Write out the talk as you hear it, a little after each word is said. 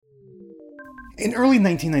In early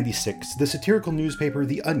 1996, the satirical newspaper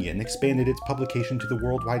The Onion expanded its publication to the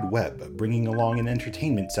World Wide Web, bringing along an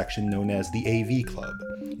entertainment section known as the AV Club.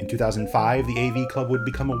 In 2005, the AV Club would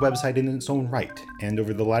become a website in its own right, and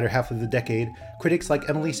over the latter half of the decade, critics like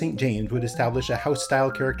Emily St. James would establish a house style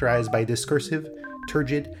characterized by discursive,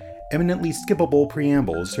 turgid, eminently skippable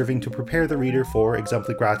preambles serving to prepare the reader for,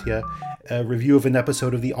 exempli gratia, a review of an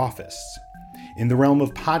episode of The Office. In the realm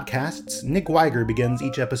of podcasts, Nick Weiger begins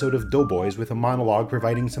each episode of Doughboys with a monologue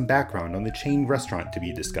providing some background on the chain restaurant to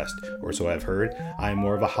be discussed, or so I've heard. I'm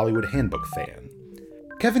more of a Hollywood Handbook fan.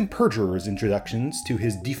 Kevin Perjurer's introductions to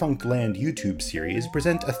his Defunct Land YouTube series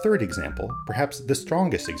present a third example, perhaps the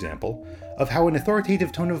strongest example, of how an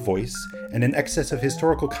authoritative tone of voice and an excess of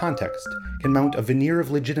historical context can mount a veneer of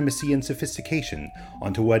legitimacy and sophistication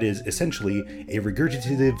onto what is essentially a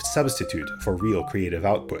regurgitative substitute for real creative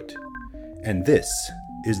output. And this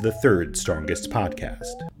is the third strongest podcast.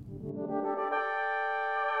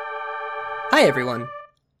 Hi, everyone.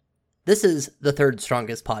 This is the third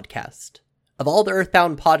strongest podcast. Of all the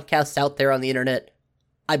EarthBound podcasts out there on the internet,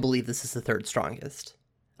 I believe this is the third strongest.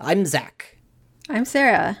 I'm Zach. I'm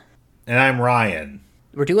Sarah. And I'm Ryan.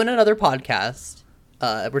 We're doing another podcast.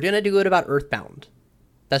 We're going to do it about EarthBound.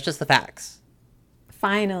 That's just the facts.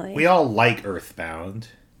 Finally. We all like EarthBound.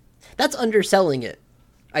 That's underselling it,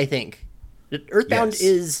 I think. EarthBound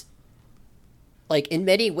is, like, in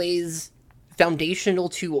many ways, foundational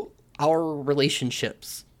to our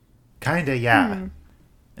relationships. Kinda, yeah.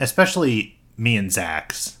 Especially me and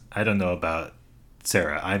Zach's. I don't know about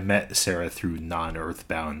Sarah. I met Sarah through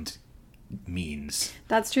non-EarthBound means.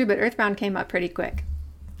 That's true, but EarthBound came up pretty quick.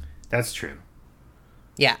 That's true.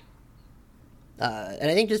 Yeah.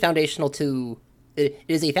 And I think just foundational to... It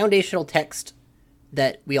is a foundational text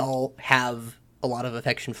that we all have a lot of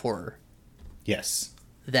affection for. Yes.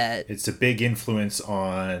 That it's a big influence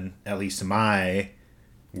on, at least my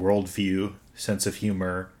worldview, sense of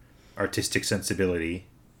humor, artistic sensibility.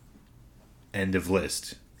 End of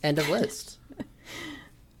list. End of list.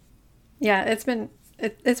 Yeah, it's been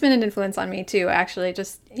an influence on me too, actually,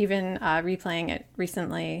 just even replaying it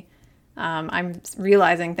recently. I'm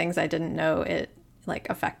realizing things I didn't know it like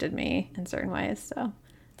affected me in certain ways, so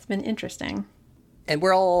it's been interesting. And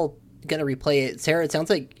we're all gonna replay it. Sarah, it sounds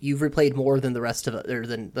like you've replayed more than the rest of it, or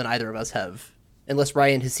than either of us have, unless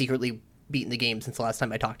Ryan has secretly beaten the game since the last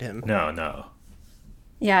time I talked to him. No.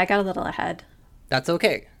 Yeah, I got a little ahead. That's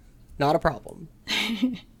okay. Not a problem.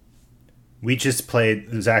 Zach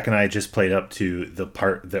and I just played up to the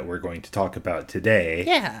part that we're going to talk about today.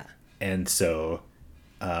 Yeah. And so,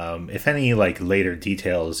 if any, like, later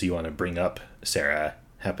details you want to bring up, Sarah,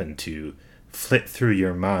 happen to flit through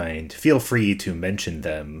your mind, feel free to mention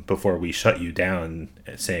them before we shut you down,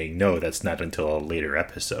 saying, no, that's not until a later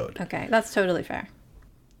episode. Okay, that's totally fair.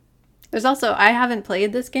 There's also, I haven't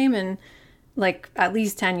played this game in, like, at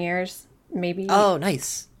least 10 years, maybe. Oh,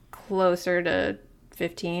 nice. Closer to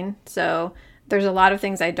 15. So there's a lot of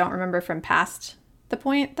things I don't remember from past the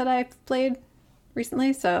point that I've played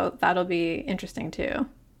recently. So that'll be interesting too.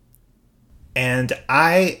 And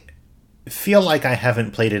I feel like I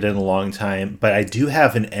haven't played it in a long time, but I do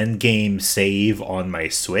have an endgame save on my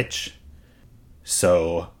Switch.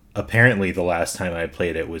 So apparently the last time I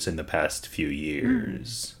played it was in the past few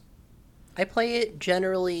years. I play it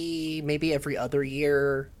generally maybe every other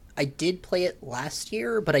year. I did play it last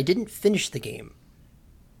year, but I didn't finish the game.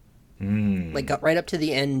 Like, got right up to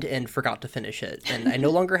the end and forgot to finish it. And I no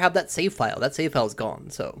longer have that save file. That save file's gone,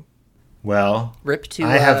 so... Well, Rip to,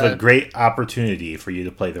 I have a great opportunity for you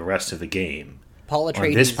to play the rest of the game. Paul Atreides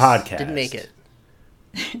on this podcast, didn't make it.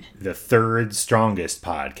 The third strongest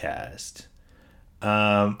podcast.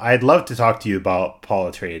 I'd love to talk to you about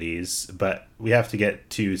Paul Atreides, but we have to get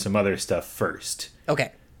to some other stuff first.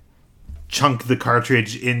 Okay. Chunk the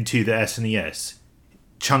cartridge into the SNES.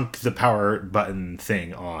 Chunk the power button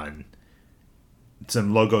thing on.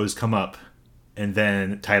 Some logos come up, and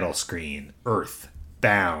then title screen.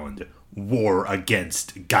 EarthBound. War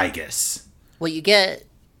Against Gygus. Well, you get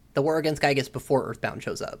the War Against Gygus before EarthBound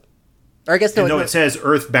shows up. Or I guess no, it says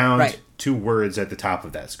EarthBound, right. 2 words at the top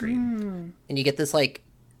of that screen. And you get this like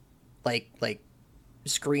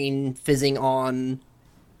screen fizzing on.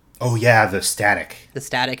 Oh yeah, the static. The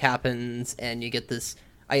static happens, and you get this,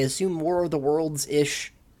 I assume, War of the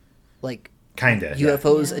Worlds-ish, like, kinda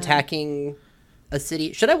UFOs attacking a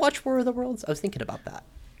city. Should I watch War of the Worlds? I was thinking about that.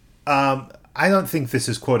 I don't think this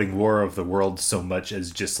is quoting War of the Worlds so much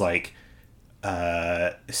as just like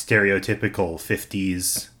stereotypical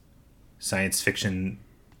 50s science fiction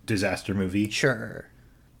disaster movie. Sure.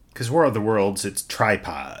 Because War of the Worlds, it's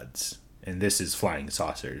tripods, and this is flying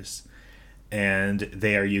saucers. and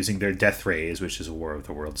they are using their death rays, which is a War of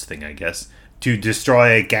the Worlds thing, I guess, to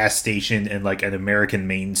destroy a gas station in like an American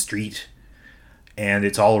main street. And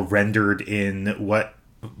it's all rendered in what,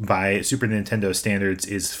 by Super Nintendo standards,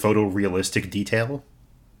 is photorealistic detail.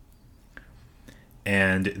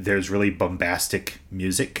 And there's really bombastic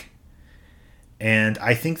music. And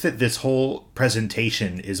I think that this whole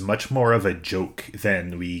presentation is much more of a joke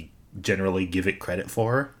than we generally give it credit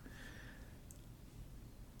for.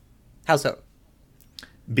 How so?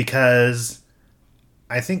 Because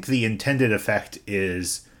I think the intended effect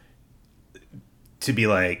is to be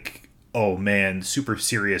like, oh man, super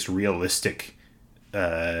serious, realistic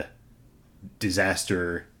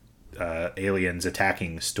disaster aliens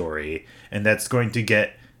attacking story. And that's going to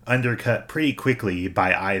get undercut pretty quickly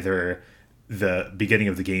by either the beginning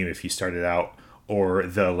of the game if you started out, or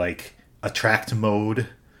the like attract mode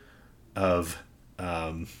of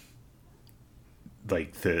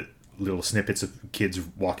like the little snippets of kids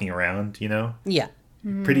walking around, you know? Yeah.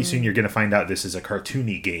 Pretty soon you're going to find out this is a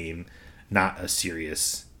cartoony game, not a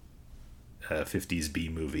serious 50s B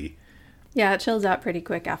movie. Yeah, it chills out pretty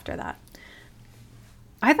quick after that.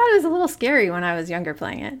 I thought it was a little scary when I was younger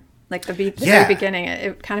playing it. Like the very beginning,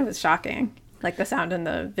 it kind of was shocking. Like the sound and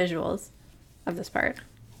the visuals of this part.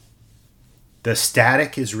 The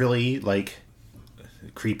static is really like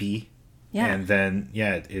creepy. Yeah. And then,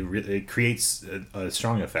 it creates a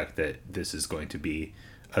strong effect that this is going to be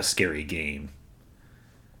a scary game.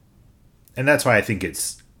 And that's why I think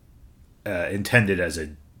it's intended as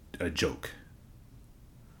a joke.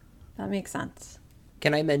 That makes sense.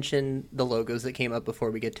 Can I mention the logos that came up before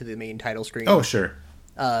we get to the main title screen? Oh, sure.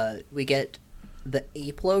 We get the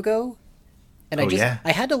ape logo. And yeah.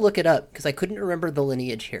 I had to look it up because I couldn't remember the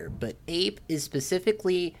lineage here. But ape is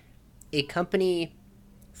specifically a company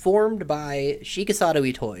formed by Shikasado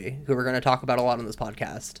Itoi, who we're going to talk about a lot on this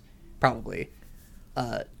podcast, probably,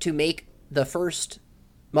 to make the first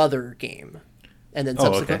Mother game, and then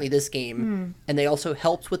subsequently this game. And they also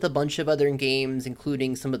helped with a bunch of other games,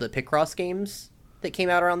 including some of the Picross games that came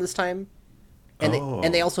out around this time.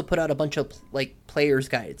 And they also put out a bunch of like players'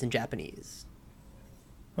 guides in Japanese.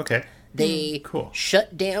 Okay. They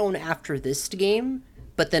shut down after this game,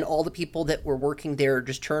 but then all the people that were working there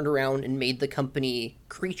just turned around and made the company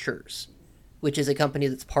Creatures, which is a company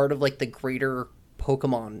that's part of like the greater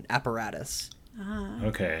Pokemon apparatus.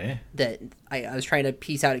 Okay. That I was trying to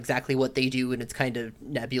piece out exactly what they do, and it's kind of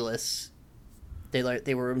nebulous.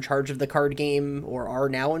 They were in charge of the card game, or are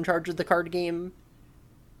now in charge of the card game.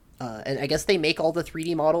 And I guess they make all the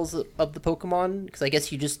 3D models of the Pokemon, because I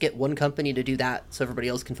guess you just get one company to do that so everybody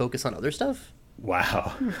else can focus on other stuff.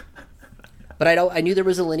 Wow. But I knew there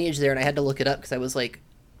was a lineage there, and I had to look it up because I was like,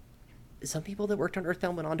 some people that worked on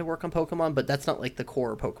EarthBound went on to work on Pokemon, but that's not like the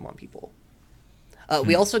core Pokemon people.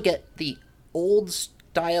 We also get the old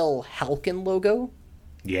style Halcyon logo.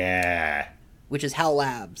 Yeah. Which is HAL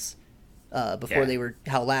Labs. Before they were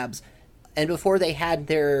HAL Labs. And before they had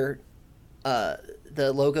their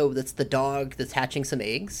the logo that's the dog that's hatching some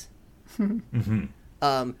eggs.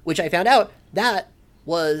 Which I found out that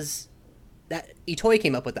Itoi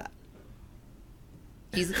came up with that.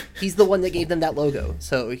 He's the one that gave them that logo.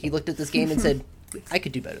 So he looked at this game and said, I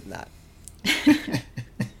could do better than that.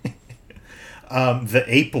 The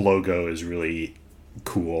ape logo is really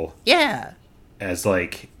cool. Yeah. As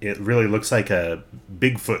like, it really looks like a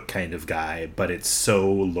Bigfoot kind of guy, but it's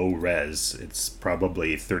so low res. It's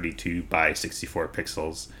probably 32 by 64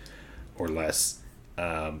 pixels or less.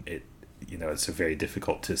 It's very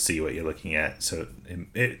difficult to see what you're looking at. So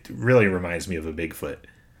it really reminds me of a Bigfoot.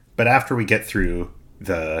 But after we get through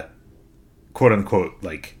the quote unquote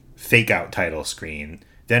like fake out title screen,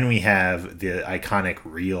 then we have the iconic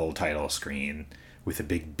real title screen with a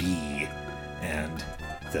big B and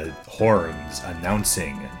the horns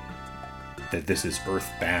announcing that this is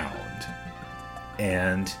EarthBound.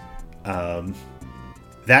 And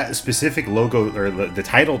that specific logo, or the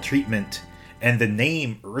title treatment and the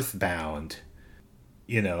name EarthBound,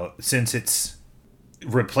 since it's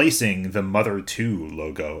replacing the Mother 2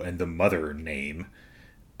 logo and the Mother name,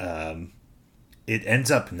 it ends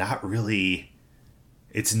up not really...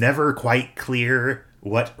 It's never quite clear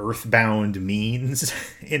what EarthBound means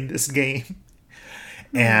in this game.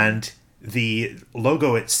 And the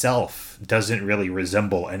logo itself doesn't really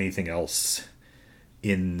resemble anything else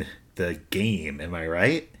in the game. Am I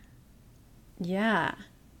right? Yeah.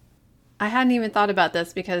 I hadn't even thought about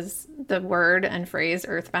this because the word and phrase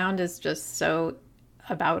EarthBound is just so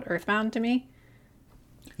about EarthBound to me.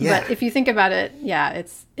 Yeah. But if you think about it, yeah,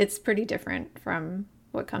 it's pretty different from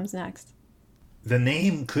what comes next. The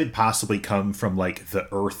name could possibly come from like the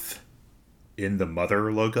Earth in the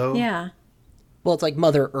Mother logo. Yeah. Well, it's like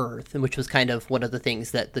Mother Earth, which was kind of one of the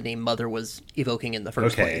things that the name Mother was evoking in the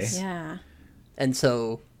first place. Yeah. And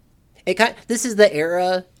so this is the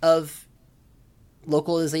era of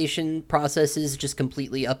localization processes just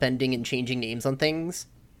completely upending and changing names on things.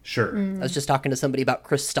 Sure. I was just talking to somebody about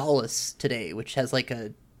Crystallis today, which has like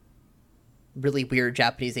a really weird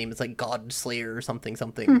Japanese name. It's like God Slayer or something.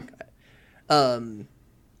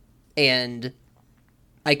 And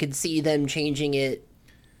I could see them changing it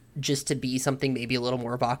just to be something maybe a little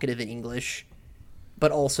more evocative in English,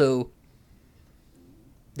 but also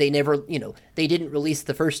they never, they didn't release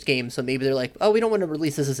the first game, so maybe they're like, oh, we don't want to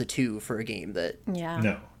release this as a 2 for a game that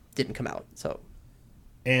didn't come out. So,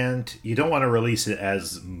 and you don't want to release it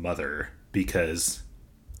as Mother because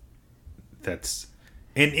that's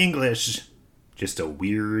in English just a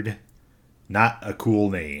weird, not a cool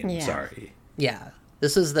name. Yeah. Sorry. Yeah,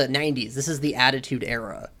 this is the 90s. This is the Attitude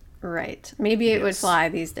Era. Right. Maybe it would fly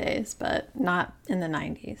these days, but not in the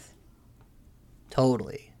 90s.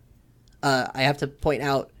 Totally. I have to point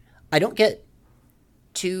out, I don't get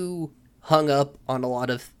too hung up on a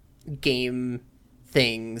lot of game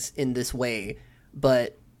things in this way,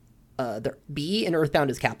 but the B in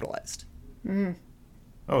EarthBound is capitalized.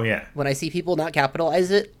 Oh, yeah. When I see people not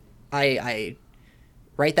capitalize it, I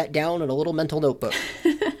write that down in a little mental notebook.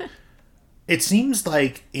 It seems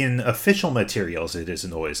like in official materials it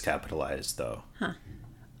isn't always capitalized, though. Huh.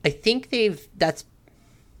 I think I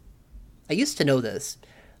used to know this,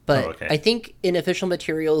 but I think in official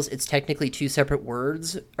materials it's technically 2 separate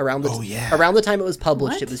words. Around the time it was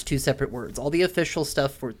published, It was 2 separate words. All the official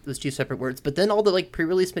stuff was 2 separate words, but then all the like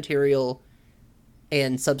pre-release material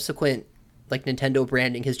and subsequent like Nintendo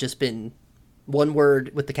branding has just been 1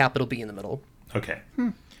 word with the capital B in the middle. Okay.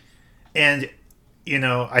 And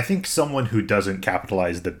I think someone who doesn't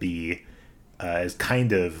capitalize the B is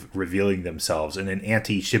kind of revealing themselves in an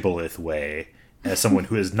anti-shibboleth way as someone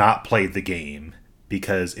who has not played the game.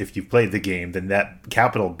 Because if you've played the game, then that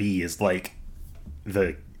capital B is like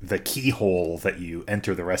the keyhole that you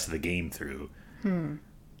enter the rest of the game through.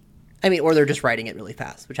 I mean, or they're just writing it really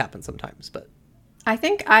fast, which happens sometimes, but... I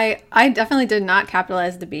think I definitely did not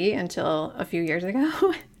capitalize the B until a few years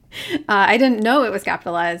ago. I didn't know it was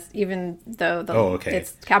capitalized, even though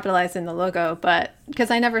it's capitalized in the logo, but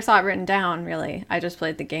because I never saw it written down, really. I just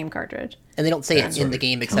played the game cartridge. And they don't say it in the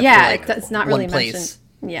game except for like it's not really mentioned.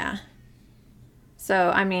 Yeah.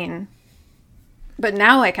 So, I mean, but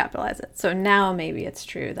now I capitalize it. So now maybe it's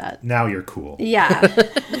true that... Now you're cool. Yeah.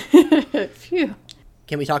 Phew.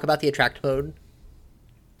 Can we talk about the attract mode?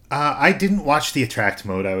 I didn't watch the attract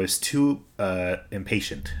mode. I was too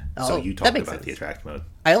impatient. So you talk about the attract mode.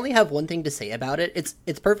 I only have one thing to say about it.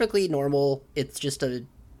 It's perfectly normal. It's just a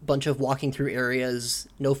bunch of walking through areas,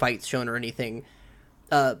 no fights shown or anything.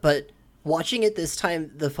 But watching it this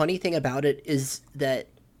time, the funny thing about it is that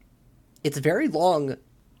it's very long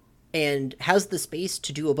and has the space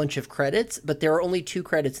to do a bunch of credits, but there are only 2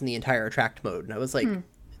 credits in the entire attract mode. And I was like,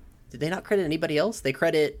 did they not credit anybody else? They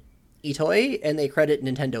credit Itoi and they credit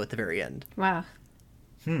Nintendo at the very end. Wow.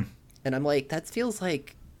 And I'm like, that feels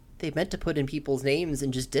like they meant to put in people's names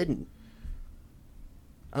and just didn't.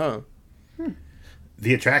 Oh.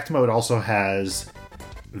 The attract mode also has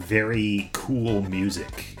very cool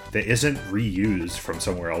music that isn't reused from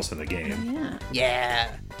somewhere else in the game.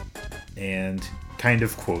 Yeah. And kind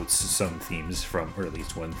of quotes some themes from, or at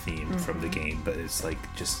least one theme from the game, but it's like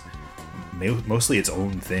just mostly its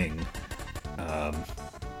own thing.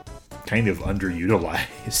 Kind of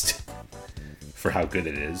underutilized for how good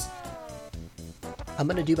it is. I'm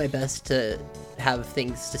going to do my best to have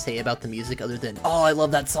things to say about the music other than, oh, I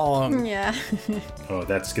love that song. Yeah. Oh,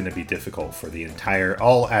 that's going to be difficult for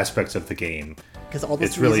all aspects of the game. Because all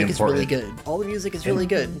this music is really good. All the music is really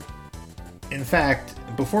good. In fact,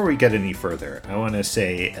 before we get any further, I want to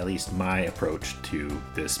say at least my approach to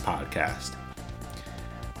this podcast.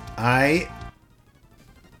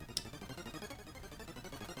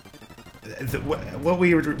 What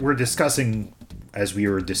we were discussing as we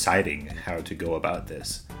were deciding how to go about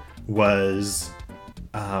this was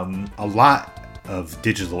a lot of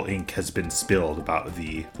digital ink has been spilled about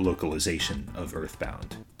the localization of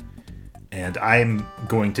EarthBound. And I'm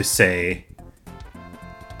going to say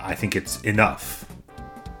I think it's enough.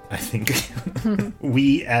 I think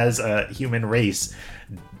we as a human race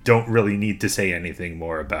don't really need to say anything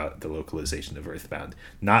more about the localization of EarthBound.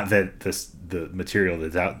 Not that the material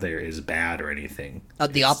that's out there is bad or anything.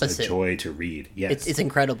 The opposite. It's a joy to read. Yes. It's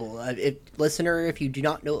incredible. Listener, if you do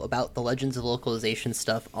not know about the Legends of Localization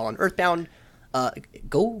stuff on EarthBound,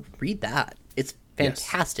 go read that. It's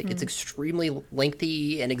fantastic. Yes. It's extremely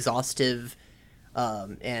lengthy and exhaustive,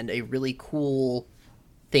 and a really cool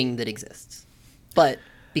thing that exists. But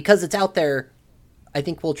because it's out there, I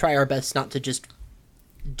think we'll try our best not to just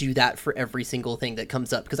do that for every single thing that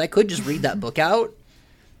comes up. Because I could just read that book out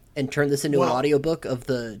and turn this into an audiobook of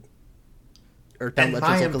the EarthBound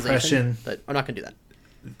Legends localization, but I'm not going to do that.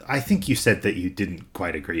 I think you said that you didn't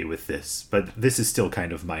quite agree with this, but this is still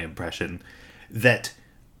kind of my impression, that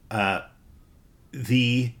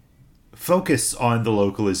the focus on the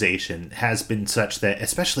localization has been such that,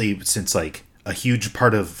 especially since like a huge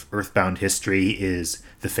part of EarthBound history is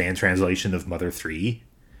the fan translation of Mother 3,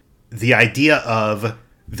 the idea of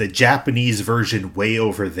the Japanese version way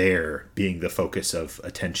over there being the focus of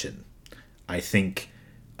attention, I think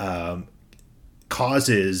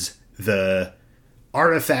causes the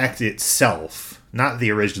artifact itself, not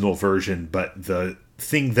the original version, but the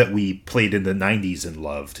thing that we played in the 90s and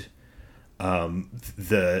loved,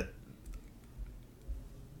 the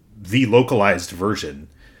localized version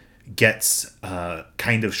gets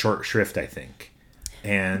kind of short shrift, I think.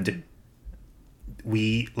 And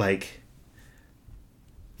we, like,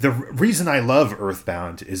 the reason I love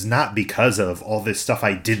EarthBound is not because of all this stuff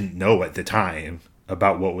I didn't know at the time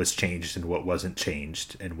about what was changed and what wasn't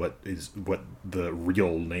changed and what the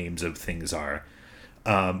real names of things are.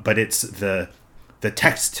 But it's the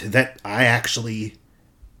text that I actually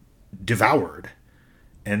devoured.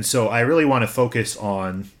 And so I really want to focus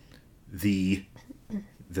on the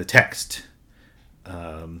text.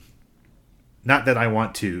 Not that I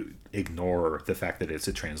want to ignore the fact that it's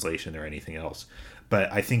a translation or anything else, but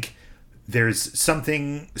I think there's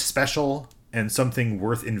something special and something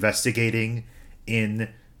worth investigating in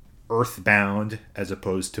EarthBound as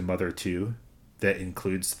opposed to Mother 2 that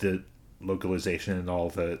includes the localization and all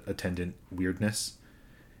the attendant weirdness.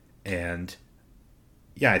 And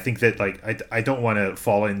yeah, I think that, like, I don't want to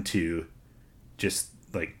fall into just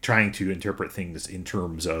like trying to interpret things in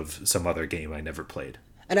terms of some other game I never played.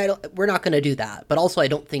 And we're not going to do that. But also I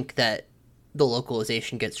don't think that the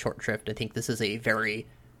localization gets short shrift. I think this is a very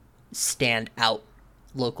standout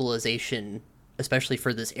localization, especially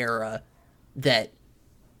for this era, that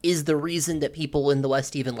is the reason that people in the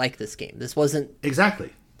West even like this game. This wasn't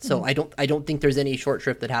exactly. So I don't think there's any short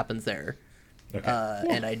shrift that happens there. Okay.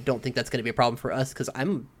 And I don't think that's going to be a problem for us because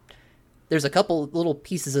there's a couple little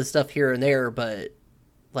pieces of stuff here and there, but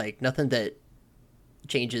like nothing that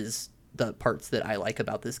changes the parts that I like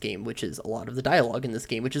about this game, which is a lot of the dialogue in this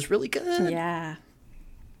game, which is really good. Yeah.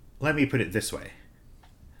 Let me put it this way.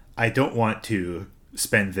 I don't want to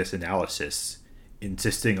spend this analysis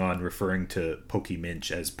insisting on referring to Pokey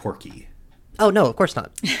Minch as Porky. Oh, no, of course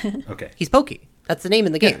not. Okay. He's Pokey. That's the name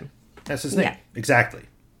in the game. That's his name. Yeah. Exactly.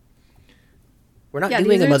 We're not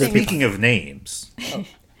doing a Mother. Speaking of names. Oh.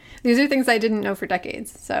 These are things I didn't know for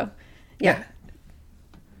decades, so yeah.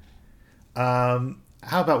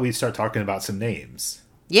 How about we start talking about some names?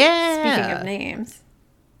 Yeah. Speaking of names.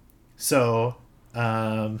 So,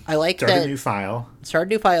 I like start that. A new file. Start a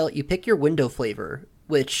new file. You pick your window flavor,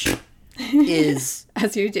 which is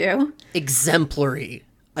as you do, exemplary.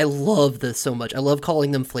 I love this so much. I love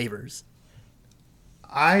calling them flavors.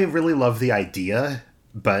 I really love the idea,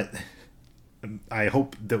 but I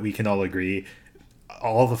hope that we can all agree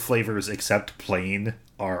all the flavors except plain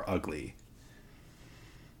are ugly.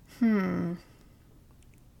 I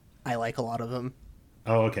like a lot of them.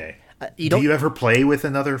 Oh, okay. Do you ever play with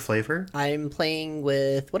another flavor? I'm playing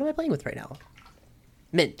with... What am I playing with right now?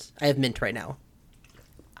 Mint. I have mint right now.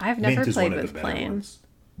 I've never played with plain. Ones.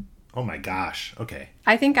 Oh my gosh. Okay.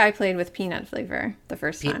 I think I played with peanut flavor the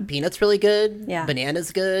first time. Peanut's really good. Yeah.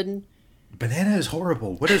 Banana's good. Banana is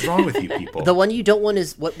horrible. What is wrong with you people? The one you don't want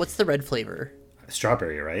is... What's the red flavor?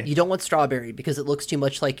 Strawberry, right? You don't want strawberry because it looks too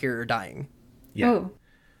much like you're dying. Yeah. Oh.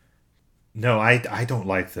 No, I don't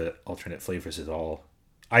like the alternate flavors at all.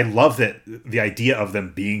 I love that the idea of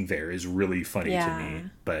them being there is really funny to me,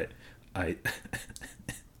 but I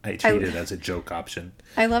treat it as a joke option.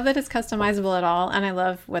 I love that it's customizable at all, and I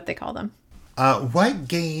love what they call them. What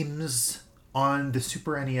games on the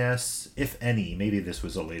Super NES, if any, maybe this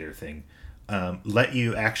was a later thing, let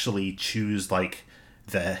you actually choose like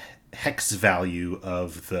the hex value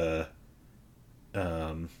of the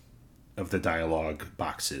dialogue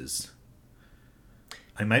boxes?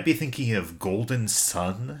 I might be thinking of Golden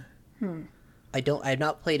Sun. I've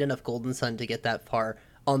not played enough Golden Sun to get that far.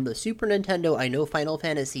 On the Super Nintendo, I know Final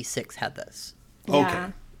Fantasy VI had this. Yeah. Okay.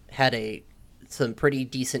 Had some pretty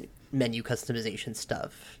decent menu customization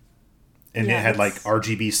stuff. And it had like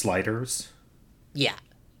RGB sliders? Yeah.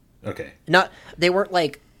 Okay. They weren't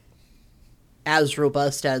like as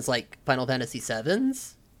robust as like Final Fantasy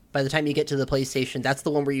VII's. By the time you get to the PlayStation, that's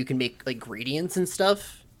the one where you can make like gradients and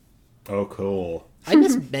stuff. Oh, cool. I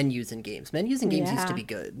miss menus in games. Menus in games used to be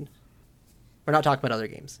good. We're not talking about other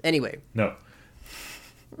games. Anyway. No.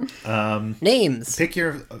 Names. Pick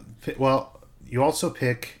your... Well, you also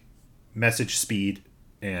pick message speed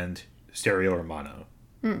and stereo or mono.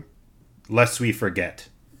 Lest we forget.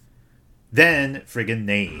 Then, friggin'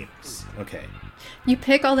 names. Okay. You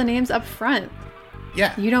pick all the names up front.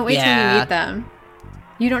 Yeah. You don't wait till you meet them.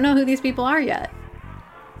 You don't know who these people are yet.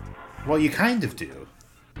 Well, you kind of do.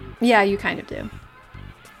 Yeah, you kind of do.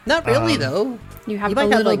 Not really, though. You have might a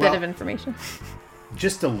little like, bit of information.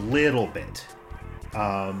 Just a little bit.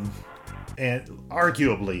 And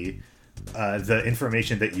arguably, the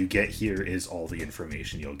information that you get here is all the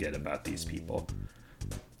information you'll get about these people.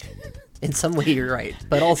 In some way, you're right.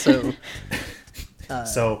 But also...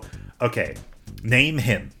 So, okay. Name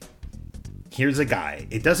him. Here's a guy.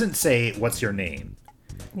 It doesn't say, what's your name?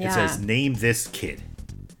 Yeah. It says, name this kid.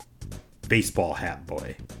 Baseball hat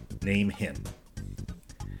boy. Name him.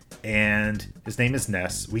 And his name is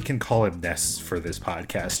Ness. We can call him Ness for this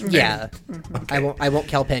podcast. Right? Yeah. Okay. I won't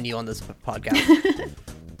Calpen you on this podcast.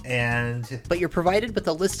 And... But you're provided with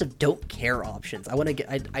a list of don't care options. I want to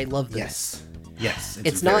get... I love this. Yes.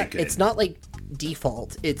 It's very not good. It's not like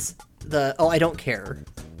default. It's the, I don't care.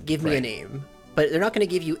 Give me a name. But they're not going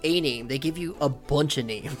to give you a name. They give you a bunch of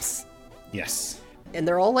names. Yes. And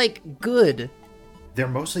they're all, like, good. They're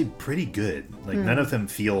mostly pretty good. Like, none of them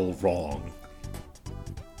feel wrong.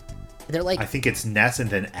 They're like... I think it's Ness and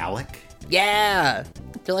then Alec. Yeah!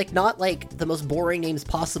 They're, like, not, like, the most boring names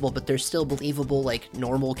possible, but they're still believable, like,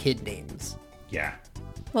 normal kid names. Yeah.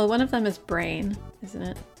 Well, one of them is Brain, isn't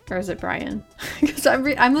it? Or is it Brian? Because I'm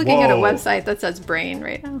looking at a website that says Brain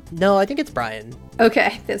right now. No, I think it's Brian.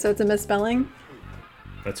 Okay, so it's a misspelling?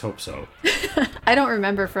 Let's hope so. I don't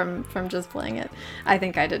remember from just playing it. I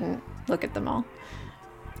think I didn't look at them all.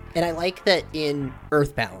 And I like that in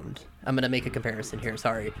EarthBound, I'm going to make a comparison here,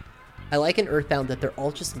 sorry. I like in EarthBound that they're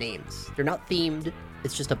all just names. They're not themed,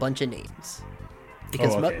 it's just a bunch of names.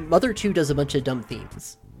 Because okay. Mother 2 does a bunch of dumb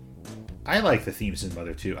themes. I like the themes in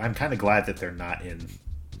Mother 2. I'm kind of glad that they're not in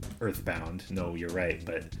EarthBound. No, you're right,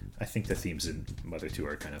 but I think the themes in Mother 2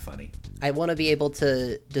 are kind of funny. I want to be able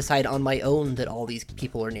to decide on my own that all these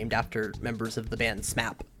people are named after members of the band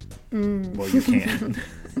SMAP. Well, you can.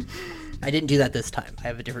 I didn't do that this time. I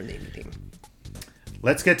have a different naming theme.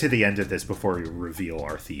 Let's get to the end of this before we reveal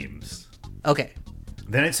our themes. Okay.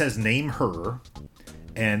 Then it says name her,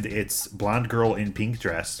 and it's blonde girl in pink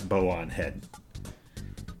dress, bow on head.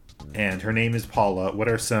 And her name is Paula. What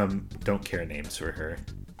are some don't care names for her?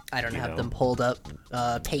 I don't have them pulled up.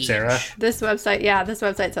 Paige. Sarah? This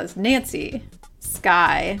website says Nancy,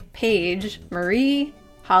 Sky, Paige, Marie,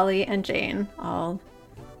 Holly, and Jane. All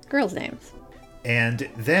girls' names. And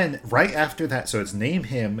then right after that, so it's name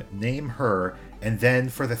him, name her, and then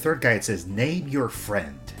for the third guy it says name your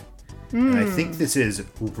friend. And I think this is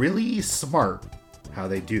really smart how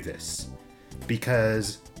they do this.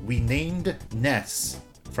 Because we named Ness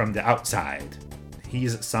from the outside.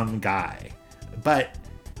 He's some guy. But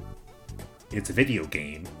it's a video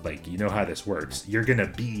game. Like, you know how this works. You're gonna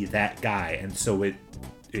be that guy. And so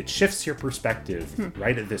it shifts your perspective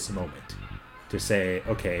right at this moment. To say,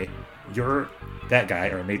 okay, you're that guy,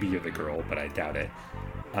 or maybe you're the girl, but I doubt it.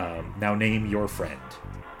 Now name your friend.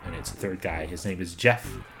 And it's the third guy. His name is Jeff.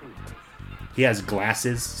 He has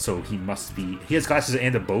glasses, so he must be... He has glasses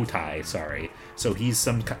and a bow tie, sorry. So he's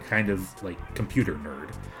some kind of, like, computer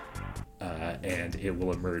nerd. And it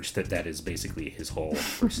will emerge that that is basically his whole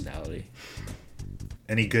personality.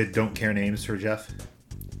 Any good don't care names for Jeff?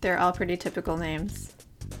 They're all pretty typical names.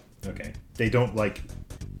 Okay. They don't, like,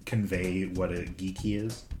 convey what a geek he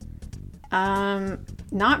is?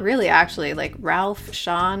 Not really, actually. Like Ralph,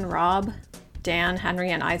 Sean, Rob, Dan,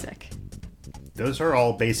 Henry, and Isaac. Those are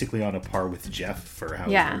all basically on a par with Jeff for how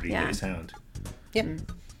nerdy they sound. Yep.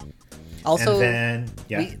 Also, and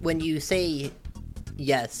then, when you say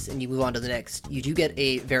yes and you move on to the next, you do get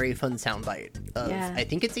a very fun soundbite of, I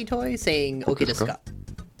think it's Itoy saying, okay to Scott.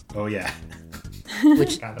 Oh, yeah.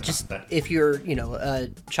 Which, just, if you're, a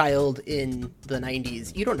child in the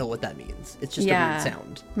 90s, you don't know what that means. It's just a weird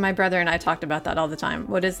sound. My brother and I talked about that all the time.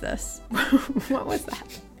 What is this? What was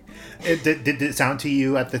that? Did it sound to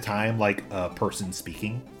you at the time like a person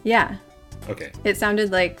speaking? Yeah. Okay. It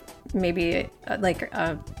sounded like maybe like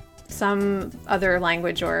some other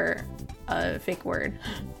language or a fake word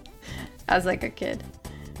as like a kid.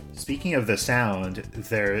 Speaking of the sound,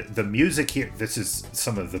 the music here, this is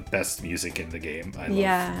some of the best music in the game. I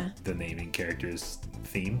love the naming characters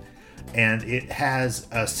theme. And it has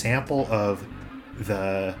a sample of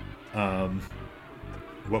the,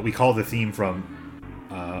 what we call the theme from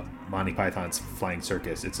Monty Python's Flying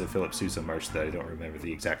Circus. It's a Philip Sousa march that I don't remember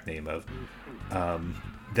the exact name of.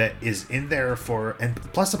 that is in there for, and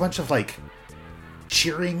plus a bunch of like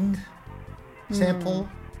cheering sample,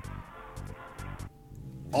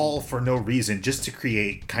 all for no reason, just to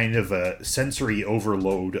create kind of a sensory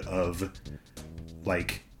overload of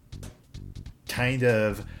like kind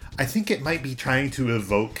of, I think it might be trying to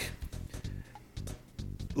evoke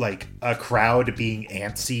like a crowd being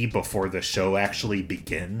antsy before the show actually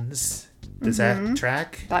begins. Does that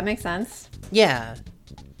track? That makes sense. Yeah.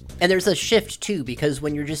 And there's a shift too, because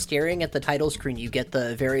when you're just staring at the title screen, you get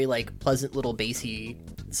the very like pleasant little bassy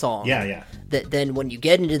song. Yeah. That then when you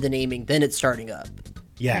get into the naming, then it's starting up.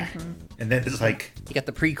 Yeah. And then it's like, You got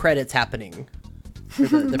the pre-credits happening. For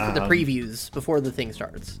the previews before the thing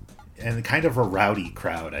starts. and kind of a rowdy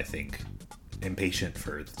crowd, I think, impatient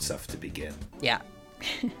for stuff to begin. Yeah.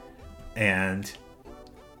 And,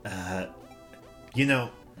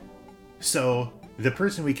 so the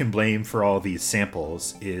person we can blame for all these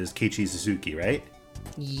samples is Keiichi Suzuki, right?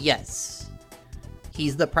 Yes.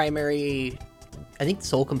 He's the primary, I think,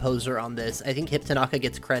 sole composer on this. I think Hip Tanaka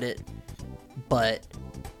gets credit, but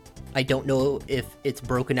I don't know if it's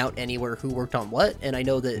broken out anywhere who worked on what, and I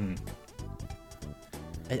know that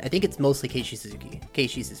I think it's mostly Keiichi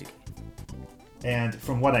Suzuki. And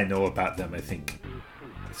from what I know about them, I think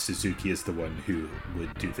Suzuki is the one who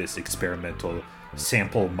would do this experimental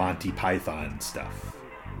sample Monty Python stuff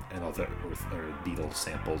and all the Beatles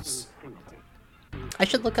samples. I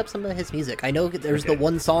should look up some of his music. I know there's the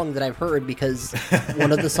one song that I've heard because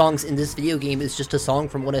one of the songs in this video game is just a song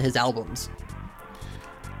from one of his albums.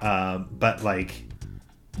 But like,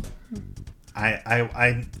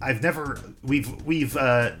 I've never we've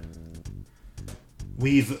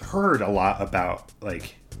heard a lot about,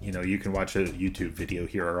 like, you can watch a YouTube video,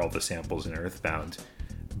 here are all the samples in EarthBound,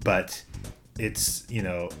 but it's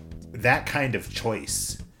that kind of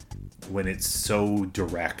choice when it's so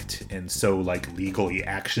direct and so like legally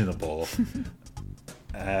actionable.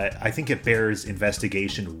 I think it bears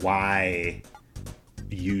investigation why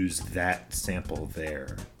use that sample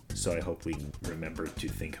there. So I hope we remember to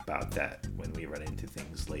think about that when we run into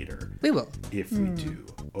things later. We will. If we do.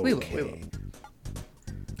 Okay. We will.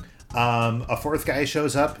 A fourth guy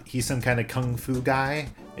shows up. He's some kind of kung fu guy.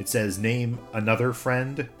 It says, name another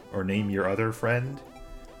friend, or name your other friend.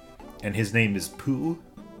 And his name is Pooh.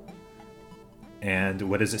 And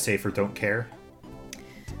what does it say for don't care?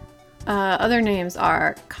 Other names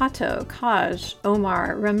are Kato, Kaj,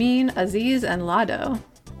 Omar, Ramin, Aziz, and Lado.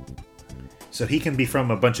 So he can be from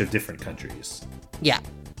a bunch of different countries. Yeah.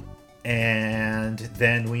 And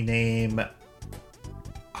then we name...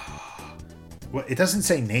 Well, it doesn't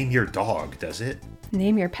say name your dog, does it?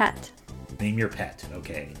 Name your pet. Name your pet,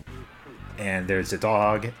 okay. And there's a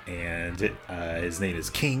dog, and his name is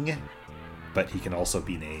King, but he can also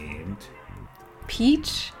be named...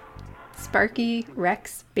 Peach, Sparky,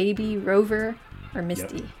 Rex, Baby, Rover, or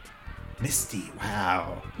Misty. Yep. Misty,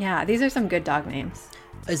 wow. Yeah, these are some good dog names.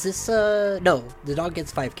 Is this, no, the dog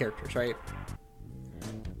gets 5 characters, right?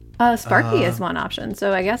 Sparky is one option,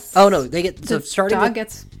 so I guess... Oh, no, they get, so the starting dog with,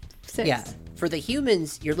 gets 6. Yeah, for the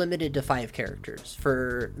humans, you're limited to 5 characters.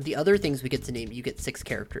 For the other things we get to name, you get 6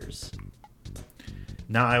 characters.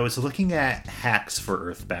 Now, I was looking at hacks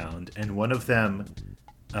for EarthBound, and one of them,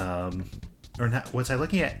 or not, was I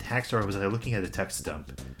looking at hacks or was I looking at a text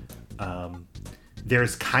dump?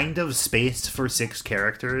 There's kind of space for 6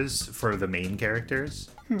 characters for the main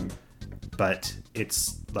characters, but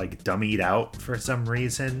it's like dummied out for some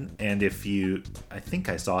reason. And I think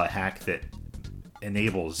I saw a hack that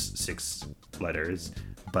enables 6 letters,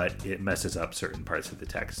 but it messes up certain parts of the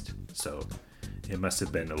text. So it must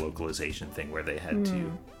have been a localization thing where they had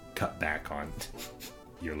to cut back on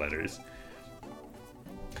your letters.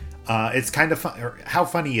 It's kind of fun. How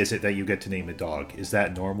funny is it that you get to name a dog? Is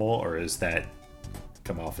that normal, or is that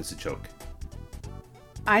come off as a joke?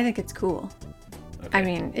 I think it's cool. Okay. I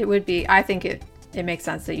mean, it would be... I think it makes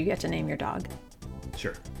sense that you get to name your dog.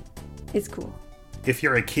 Sure. It's cool. If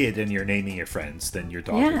you're a kid and you're naming your friends, then your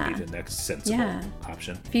dog would be the next sensible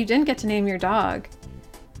option. If you didn't get to name your dog,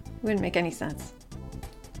 it wouldn't make any sense.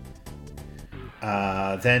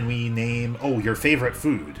 Then we name, your favorite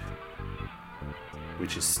food,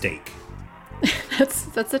 which is steak.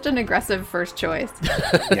 That's such an aggressive first choice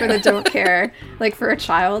for the don't care, like for a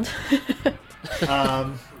child.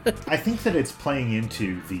 I think that it's playing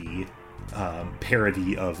into the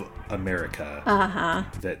parody of America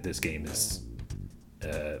that this game is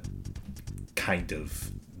kind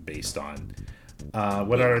of based on.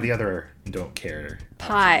 What are the other don't care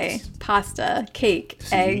Pie, options? pasta, cake,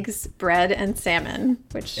 eggs, bread, and salmon.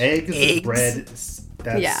 Which eggs. Bread.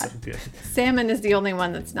 That's good. Salmon is the only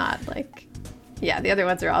one that's not like... Yeah, the other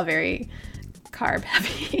ones are all very carb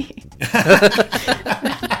heavy.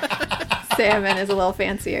 Salmon is a little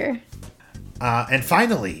fancier. And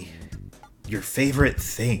finally, your favorite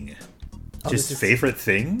thing. Just favorite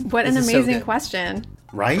thing? What an amazing question.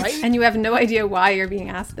 Right? And you have no idea why you're being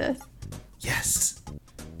asked this. Yes.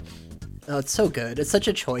 Oh, it's so good. It's such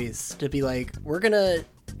a choice to be like, we're gonna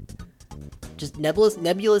just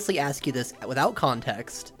nebulously ask you this without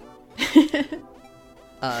context.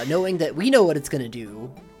 Knowing that we know what it's gonna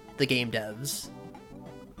do, the game devs.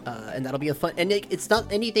 And that'll be a fun... And it's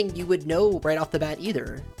not anything you would know right off the bat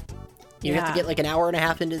either. You have to get like an hour and a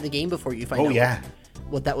half into the game before you find out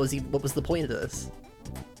what was the point of this.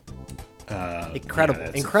 Incredible.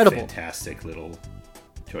 Incredible. Fantastic little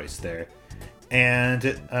choice there. And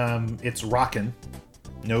it's Rockin',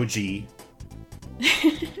 no G.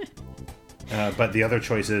 But the other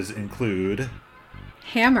choices include...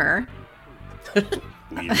 Hammer.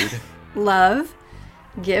 Weird. Love.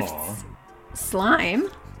 Gifts. Slime.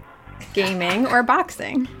 Gaming or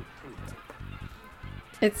boxing.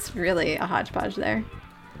 It's really a hodgepodge there.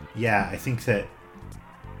 Yeah, I think that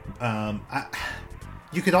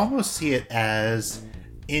you could almost see it as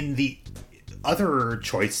in the other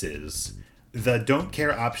choices, the don't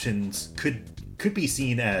care options could be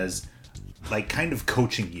seen as like kind of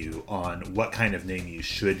coaching you on what kind of name you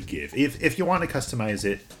should give. If you want to customize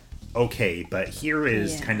it, okay, but here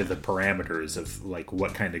is kind of the parameters of like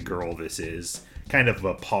what kind of girl this is. Kind of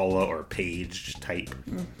a Paula or Paige type.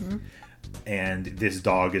 Mm-hmm. And this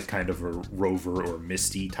dog is kind of a Rover or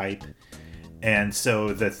Misty type. And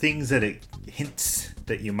so the things that it hints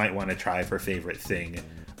that you might want to try for favorite thing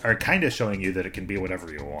are kind of showing you that it can be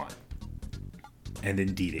whatever you want. And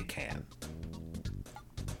indeed it can.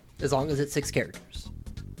 As long as it's 6 characters.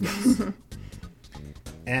 Yes.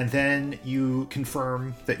 And then you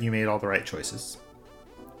confirm that you made all the right choices.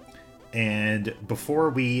 And before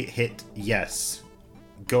we hit yes,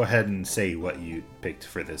 go ahead and say what you picked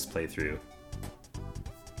for this playthrough.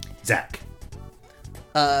 Zach.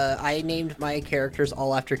 I named my characters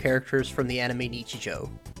all after characters from the anime Nichijou.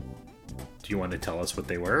 Do you want to tell us what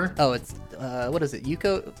they were? Oh, it's, what is it?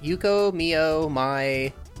 Yuko, Mio,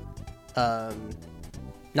 Mai,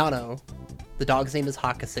 Nano. The dog's name is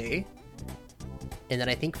Hakase. And then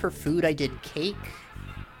I think for food I did cake.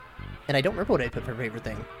 And I don't remember what I put for favorite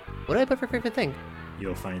thing. What did I put for favorite thing?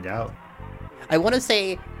 You'll find out. I want to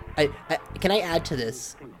say, can I add to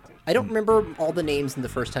this? I don't remember all the names in the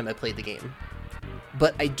first time I played the game.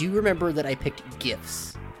 But I do remember that I picked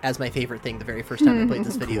gifts as my favorite thing the very first time I played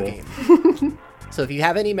this video game. So if you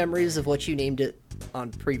have any memories of what you named it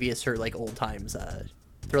on previous or like old times,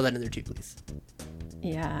 throw that in there too, please.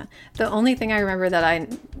 Yeah. The only thing I remember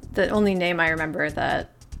the only name I remember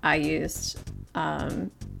that I used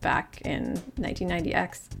back in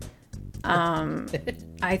 1990X,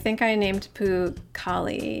 I think I named Pooh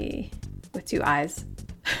Kali with 2 eyes.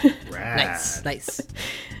 Nice.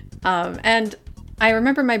 And I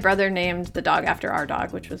remember my brother named the dog after our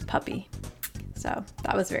dog, which was Puppy. So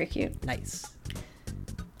that was very cute. Nice.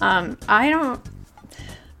 I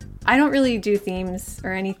don't really do themes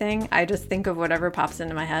or anything. I just think of whatever pops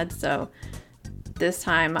into my head. So this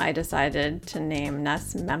time I decided to name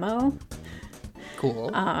Ness Memo.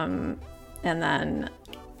 Cool. And then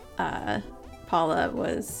Paula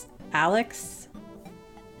was Alex.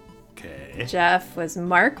 Okay. Jeff was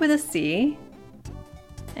Mark with a C.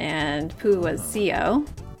 And Pooh was Co.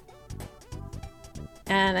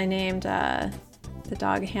 And I named the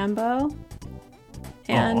dog Hambo.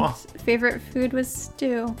 And favorite food was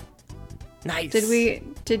stew. Nice.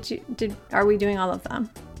 Are we doing all of them?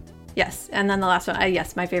 Yes. And then the last one,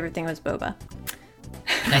 yes, my favorite thing was boba.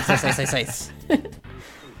 Nice.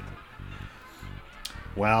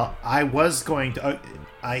 Well, I was going to...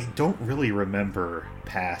 I don't really remember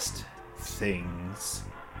past things.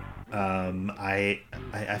 I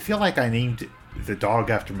feel like I named the dog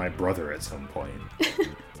after my brother at some point.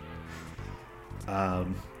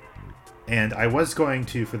 And I was going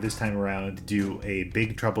to, for this time around, do a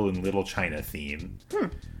Big Trouble in Little China theme.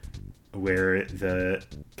 Where the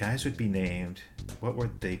guys would be named... What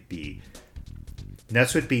would they be?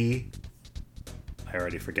 Ness would be... I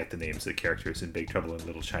already forget the names of the characters in Big Trouble in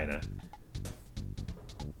Little China.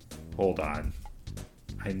 Hold on.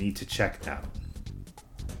 I need to check now.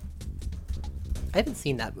 I haven't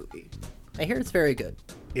seen that movie. I hear it's very good.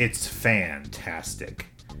 It's fantastic.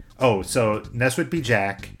 Oh, so Ness would be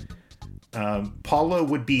Jack. Paula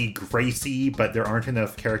would be Gracie, but there aren't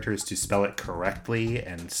enough characters to spell it correctly,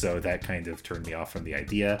 and so that kind of turned me off from the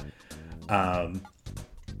idea.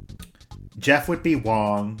 Jeff would be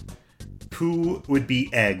Wong. Pooh would be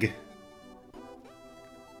Egg.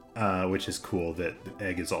 which is cool that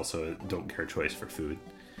egg is also a don't care choice for food.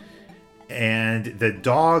 And the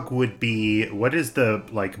dog would be, what is the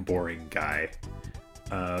like boring guy?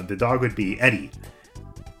 The dog would be Eddie.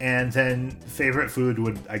 And then favorite food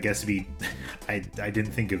would, I guess, be, I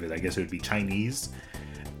didn't think of it. I guess it would be Chinese.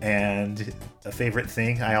 And a favorite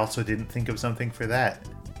thing, I also didn't think of something for that.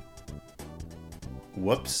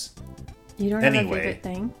 Whoops. You don't have a favorite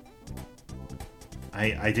thing?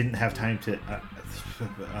 I didn't have time to...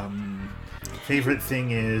 favorite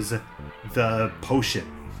thing is the potion.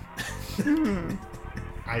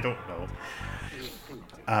 I don't know.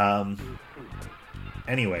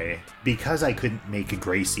 Anyway, because I couldn't make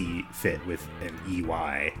Gracie fit with an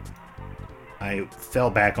EY, I fell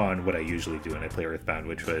back on what I usually do when I play EarthBound,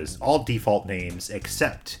 which was all default names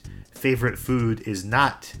except favorite food is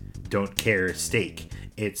not don't care steak.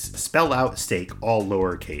 It's spell out steak, all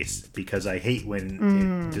lowercase, because I hate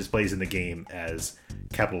when it displays in the game as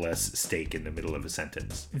capital S steak in the middle of a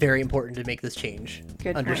sentence. Very important to make this change.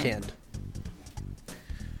 Good Understand.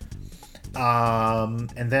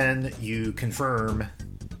 point. And then you confirm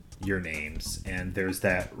your names, and there's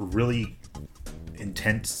that really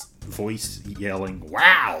intense voice yelling,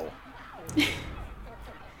 "Wow!" This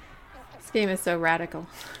game is so radical.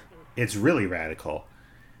 It's really radical.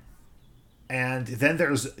 And then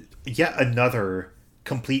there's yet another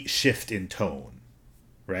complete shift in tone,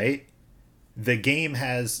 right? The game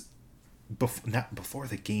has... not before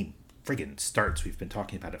the game friggin' starts, we've been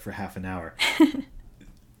talking about it for half an hour.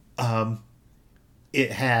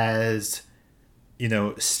 It has,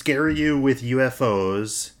 scare you with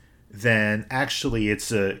UFOs, then actually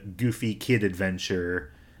it's a goofy kid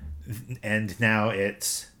adventure, and now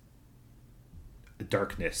it's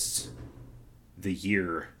darkness. The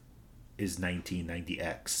year is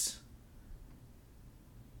 1990X.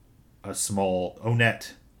 A small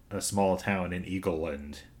town in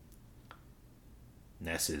Eagleland.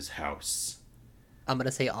 Ness's house. I'm going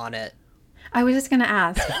to say on it. I was just going to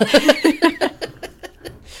ask.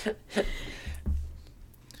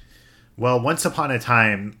 Well, once upon a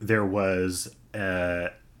time, there was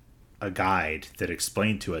a guide that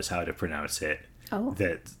explained to us how to pronounce it. Oh.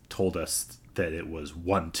 That told us that it was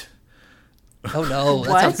want. Oh no,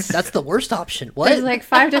 that's the worst option. What? There's like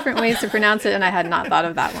 5 different ways to pronounce it, and I had not thought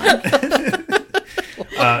of that one.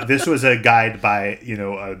 This was a guide by,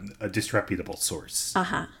 a disreputable source.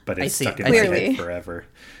 Uh-huh. But it's stuck in I my see. head forever.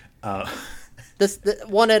 The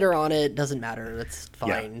one it or on it doesn't matter. That's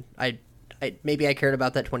fine. Yeah. I maybe I cared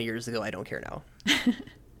about that 20 years ago. I don't care now.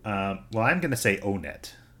 Well, I'm going to say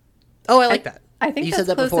Onet. Oh, I like that. I think you that's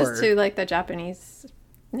said that closest before. to like the Japanese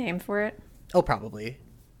name for it. Oh, probably.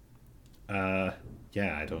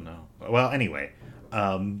 Yeah, I don't know. Well, anyway,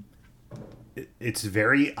 it's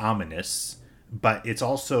very ominous, but it's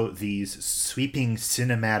also these sweeping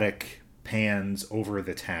cinematic pans over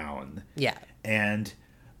the town. Yeah. And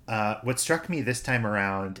what struck me this time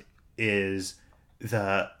around is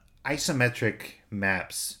the isometric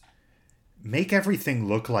maps make everything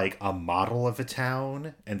look like a model of a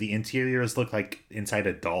town, and the interiors look like inside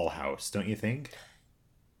a dollhouse, don't you think?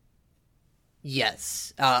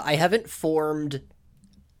 Yes. I haven't formed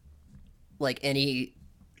like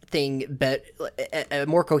anything but a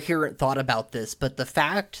more coherent thought about this, but the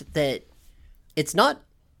fact that it's not,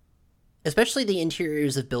 especially the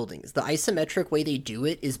interiors of buildings, the isometric way they do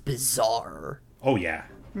it is bizarre. Oh, yeah.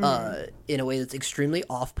 In a way that's extremely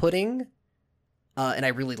off-putting, and I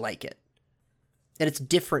really like it. And it's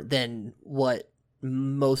different than what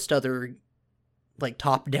most other like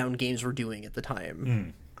top-down games were doing at the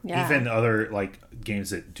time. Yeah. Even other like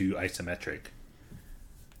games that do isometric.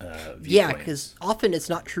 Yeah, because often it's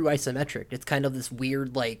not true isometric. It's kind of this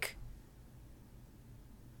weird like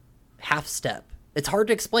half step. It's hard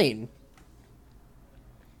to explain.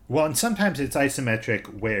 Well, and sometimes it's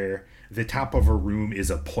isometric where the top of a room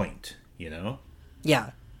is a point, Yeah.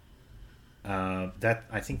 That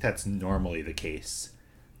I think that's normally the case.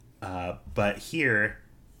 But here,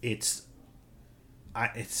 it's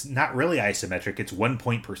not really isometric. It's 1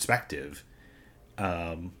 point perspective.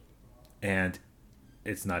 And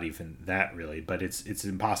it's not even that really, but it's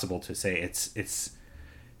impossible to say. It's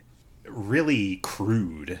really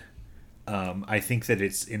crude. I think that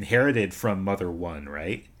it's inherited from Mother 1,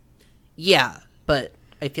 right? Yeah, but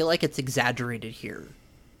I feel like it's exaggerated here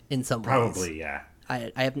in some ways. Probably, yeah.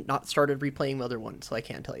 I have not started replaying Mother 1, so I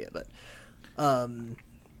can't tell you, but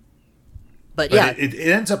yeah. It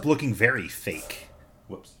ends up looking very fake.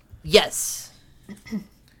 Whoops. Yes.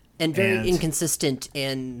 And very inconsistent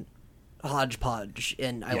and hodgepodge,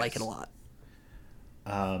 and I like it a lot.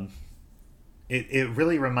 It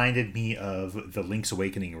really reminded me of the Link's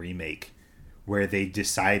Awakening remake, where they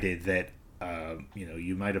decided that,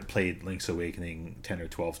 you might have played Link's Awakening 10 or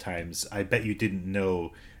 12 times. I bet you didn't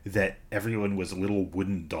know that everyone was little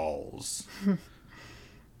wooden dolls.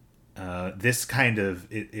 This kind of,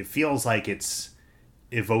 it feels like it's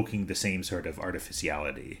evoking the same sort of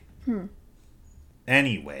artificiality.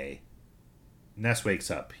 Anyway, Ness wakes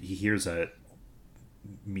up. He hears a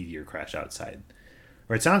meteor crash outside.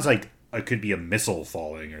 Or it sounds like it could be a missile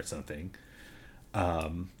falling or something.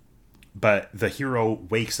 But the hero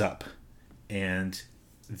wakes up, and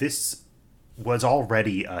this was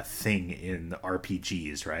already a thing in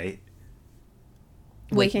RPGs, right?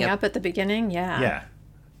 Waking up at the beginning, yeah. Yeah.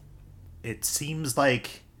 It seems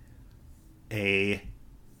like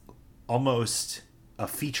almost a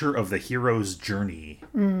feature of the hero's journey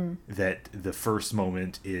that the first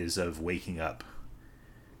moment is of waking up.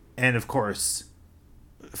 And of course,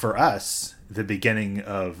 for us, the beginning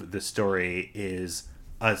of the story is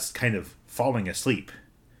us kind of falling asleep,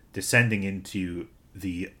 descending into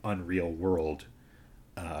the unreal world.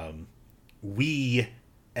 We,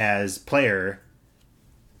 as player,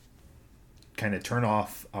 kind of turn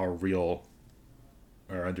off our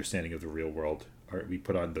understanding of the real world. Or we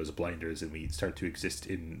put on those blinders and we start to exist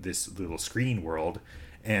in this little screen world,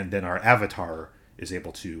 and then our avatar is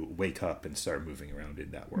able to wake up and start moving around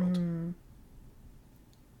in that world.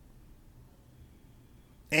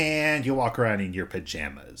 And you walk around in your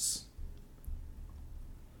pajamas.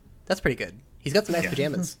 That's pretty good. He's got some nice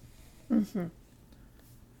pajamas.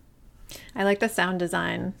 I like the sound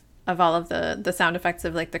design of all of the sound effects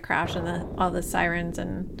of like the crash and all the sirens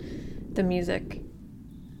and the music.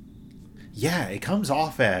 Yeah, it comes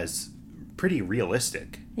off as pretty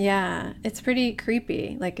realistic. Yeah, it's pretty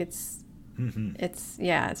creepy. Like it's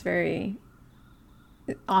very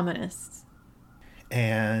ominous.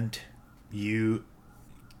 And you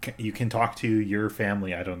can talk to your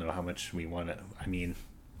family. I don't know how much we want to. I mean,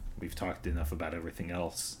 we've talked enough about everything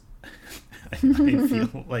else. I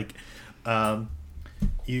feel like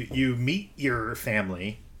you meet your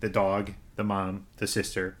family, the dog, the mom, the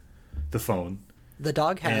sister, the phone. The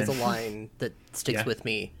dog has a line that sticks with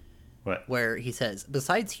me. What? Where he says,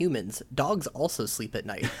 besides humans, dogs also sleep at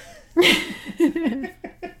night.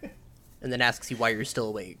 And then asks you why you're still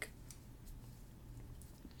awake.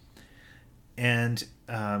 And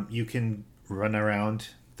you can run around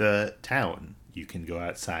the town. You can go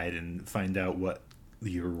outside and find out what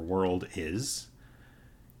your world is.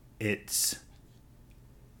 It's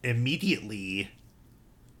immediately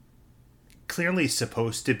clearly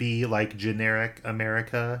supposed to be like generic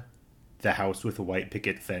America. The house with a white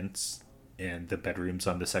picket fence and the bedrooms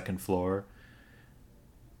on the second floor.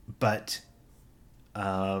 But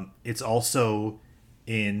it's also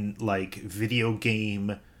in like video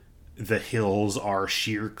game, the hills are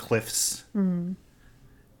sheer cliffs.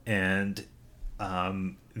 And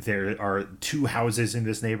there are two houses in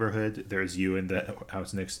this neighborhood. There's you and the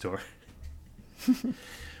house next door.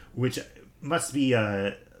 Which must be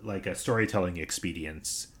like a storytelling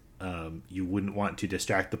expedience. You wouldn't want to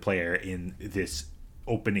distract the player in this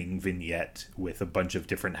opening vignette with a bunch of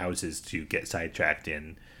different houses to get sidetracked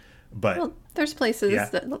in. But there's places,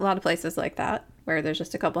 a lot of places like that, where there's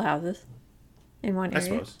just a couple houses in one area. I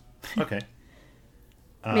suppose. Okay.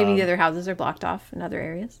 Maybe the other houses are blocked off in other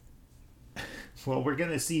areas. Well, we're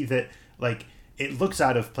going to see that, like, it looks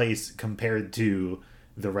out of place compared to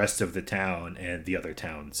the rest of the town and the other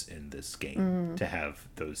towns in this game to have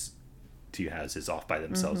those two houses off by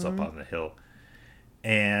themselves up on the hill.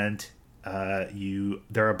 And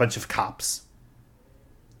there are a bunch of cops.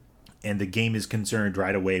 And the game is concerned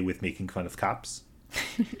right away with making fun of cops.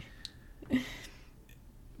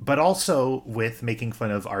 But also with making fun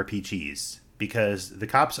of RPGs. Because the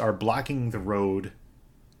cops are blocking the road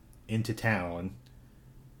into town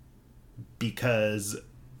because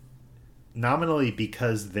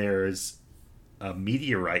there's a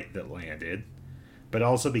meteorite that landed, but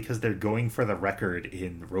also because they're going for the record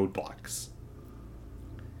in roadblocks.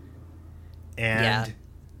 And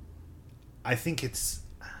I think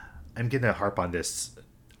I'm going to harp on this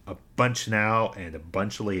a bunch now and a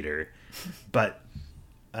bunch later, but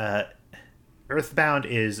EarthBound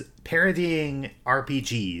is parodying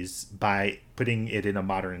RPGs by putting it in a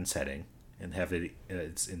modern setting and have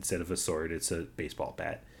it's instead of a sword, it's a baseball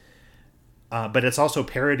bat. But it's also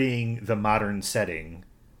parodying the modern setting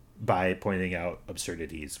by pointing out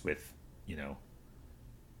absurdities with,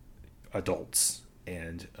 adults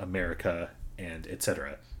and America and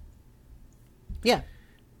etc. Yeah.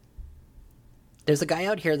 There's a guy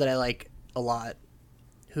out here that I like a lot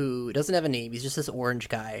who doesn't have a name. He's just this orange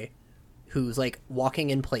guy who's like walking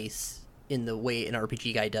in place in the way an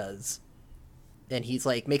RPG guy does. And he's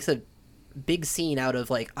like makes a big scene out of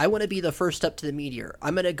like, I want to be the first up to the meteor.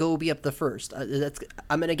 I'm gonna go be up the first.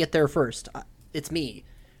 I'm gonna get there first. It's me,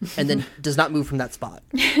 and then does not move from that spot.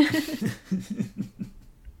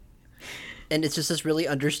 And it's just this really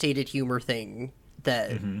understated humor thing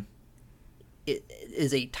that it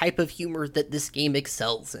is a type of humor that this game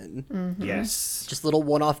excels in. Mm-hmm. Yes. Just little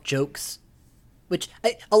one-off jokes, which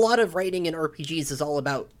a lot of writing in RPGs is all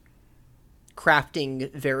about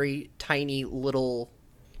crafting very tiny little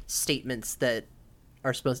statements that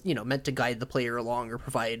are supposed, meant to guide the player along or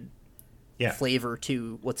provide flavor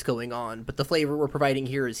to what's going on. But the flavor we're providing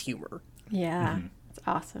here is humor. Yeah, it's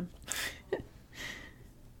awesome.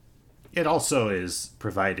 It also is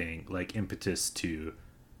providing like impetus to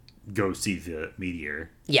go see the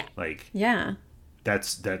meteor. Yeah. Like, yeah,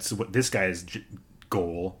 that's what this guy's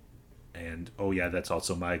goal. And, oh yeah, that's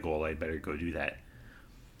also my goal. I'd better go do that.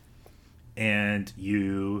 And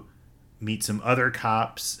you meet some other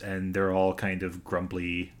cops, and they're all kind of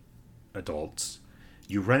grumbly adults.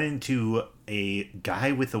 You run into a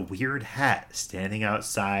guy with a weird hat standing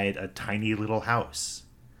outside a tiny little house.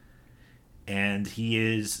 And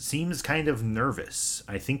he seems kind of nervous,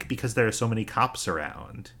 I think because there are so many cops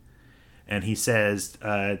around. And he says,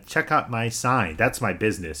 check out my sign. That's my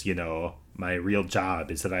business, My real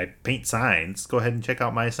job is that I paint signs. Go ahead and check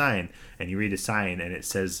out my sign. And you read a sign, and it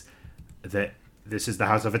says that this is the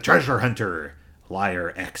house of a treasure hunter.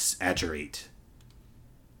 Liar, exaggerate.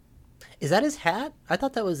 Is that his hat? I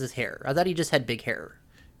thought that was his hair. I thought he just had big hair.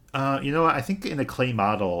 You know what? I think in a clay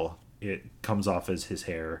model, it comes off as his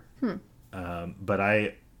hair. But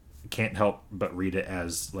I can't help but read it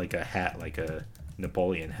as like a hat, like a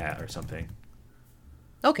Napoleon hat or something.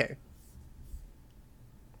 Okay.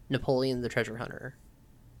 Napoleon the Treasure Hunter.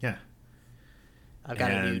 Yeah. I've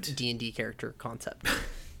got a new D&D character concept.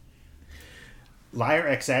 Liar,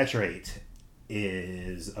 exaggerate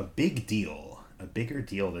is a big deal. A bigger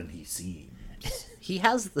deal than he seems. He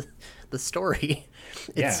has the story.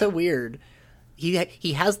 It's so weird.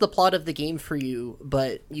 He has the plot of the game for you,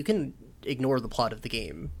 but you can ignore the plot of the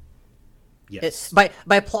game. Yes.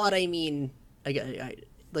 By plot, I mean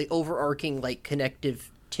like overarching, like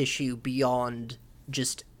connective tissue beyond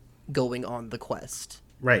just going on the quest.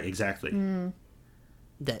 Right, exactly.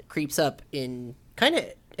 That creeps up in kind of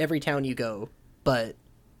every town you go, but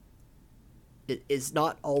it is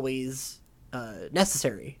not always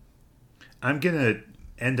necessary. I'm gonna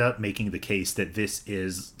end up making the case that this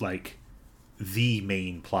is like the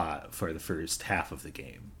main plot for the first half of the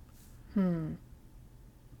game.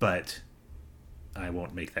 But I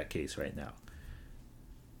won't make that case right now.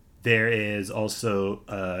 There is also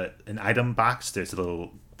an item box. There's a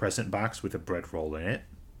little present box with a bread roll in it,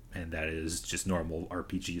 and that is just normal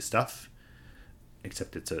RPG stuff,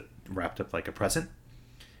 except it's wrapped up like a present.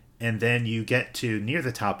 And then you get to near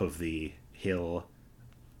the top of the hill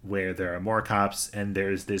where there are more cops, and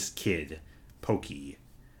there's this kid, Pokey.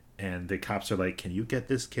 And the cops are like, can you get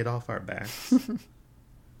this kid off our backs?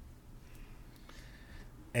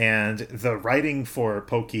 And the writing for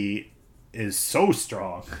Pokey is so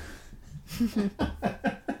strong.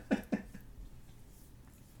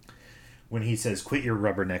 When he says, quit your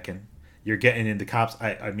rubbernecking. You're getting in the cops,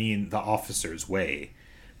 I mean the officer's way.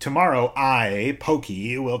 Tomorrow I,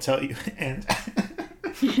 Pokey, will tell you. And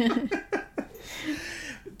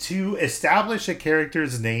to establish a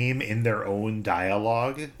character's name in their own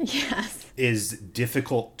dialogue is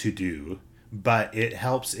difficult to do, but it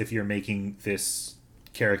helps if you're making this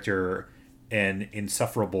character an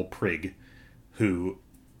insufferable prig who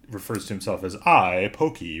refers to himself as I,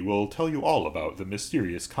 Pokey, will tell you all about the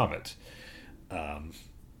mysterious comet.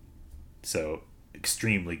 So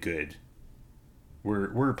extremely good.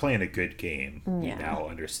 We're playing a good game. We now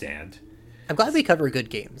understand. I'm glad we cover good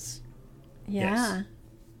games. Yeah. Yes.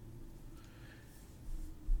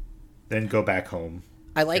 Then go back home.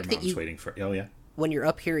 I like Your that mom's you waiting for. Oh yeah. When you're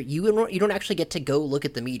up here, you don't actually get to go look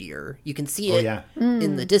at the meteor. You can see it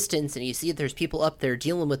in the distance, and you see that there's people up there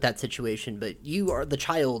dealing with that situation, but you are the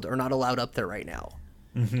child are not allowed up there right now.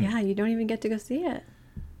 Yeah, you don't even get to go see it.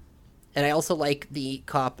 And I also like the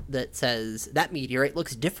cop that says, that meteorite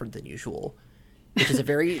looks different than usual, which is a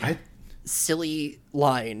very silly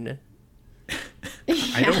line.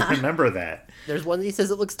 I don't remember that. There's one that he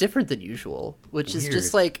says it looks different than usual, which is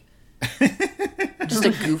just like, just a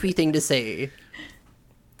goofy thing to say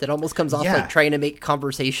that almost comes off like trying to make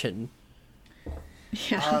conversation.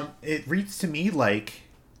 Yeah. It reads to me like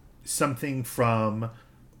something from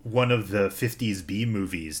one of the 50s B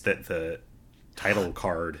movies that the title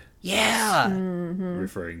card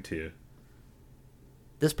referring to.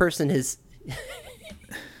 This person is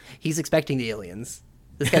he's expecting the aliens.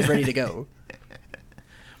 This guy's ready to go.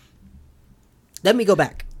 Then we go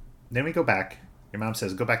back. Then we go back. Your mom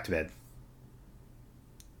says, go back to bed.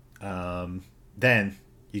 Then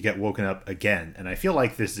you get woken up again. And I feel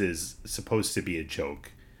like this is supposed to be a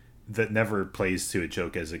joke that never plays to a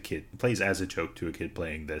joke as a kid. Plays as a joke to a kid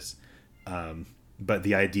playing this. But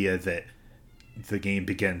the idea that the game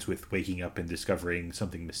begins with waking up and discovering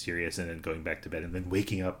something mysterious and then going back to bed and then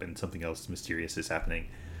waking up and something else mysterious is happening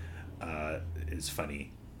is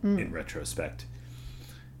funny in retrospect.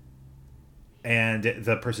 And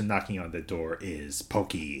the person knocking on the door is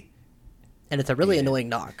Pokey. And it's a really annoying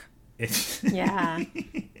knock. Yeah.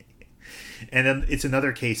 And then it's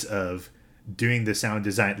another case of doing the sound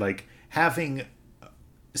design, like having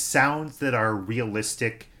sounds that are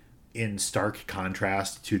realistic in stark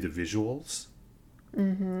contrast to the visuals.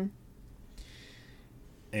 Mm-hmm.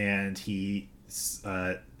 And he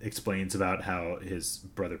explains about how his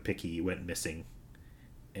brother Picky went missing.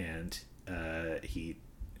 And he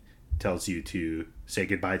tells you to say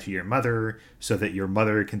goodbye to your mother so that your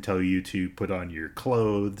mother can tell you to put on your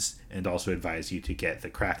clothes, and also advise you to get the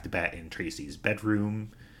cracked bat in Tracy's bedroom.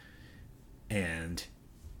 And,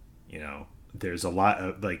 you know, there's a lot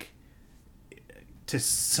of, like, to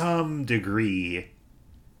some degree,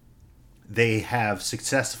 they have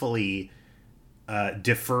successfully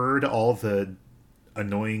deferred all the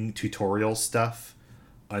annoying tutorial stuff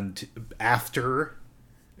after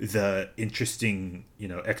the interesting, you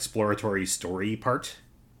know, exploratory story part.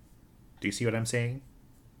 Do you see what I'm saying?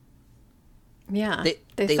 Yeah.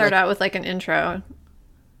 They start out with like an intro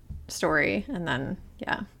story and then,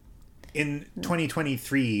 yeah. In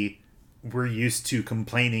 2023, we're used to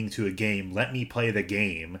complaining to a game, let me play the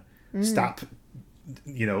game, stop,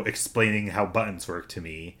 you know, explaining how buttons work to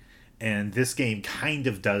me. And this game kind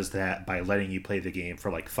of does that by letting you play the game for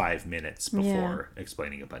like 5 minutes before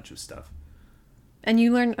explaining a bunch of stuff. And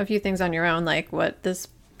you learn a few things on your own, like what this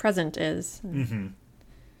present is. Mm-hmm.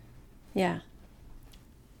 Yeah.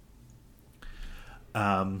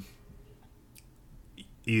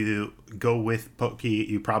 You go with Pokey,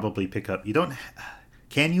 you probably pick up...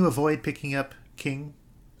 Can you avoid picking up King?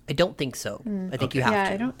 I don't think so. I think you have to. Yeah,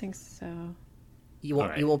 I don't think so. You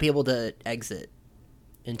won't be able to exit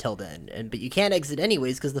until then. But you can't exit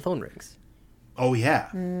anyways because the phone rings. Oh,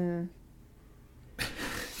 yeah.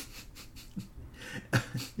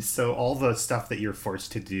 So all the stuff that you're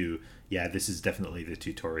forced to do, this is definitely the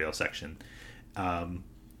tutorial section.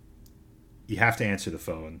 You have to answer the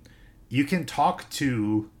phone. You can talk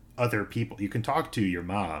to other people. You can talk to your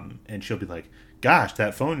mom, and she'll be like, gosh,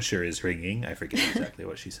 that phone sure is ringing. I forget exactly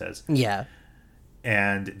what she says. Yeah.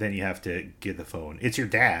 And then you have to get the phone. It's your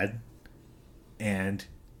dad, and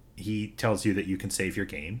he tells you that you can save your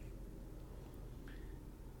game.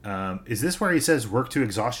 Is this where he says work to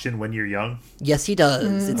exhaustion when you're young? Yes, he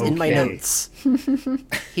does. It's in my notes.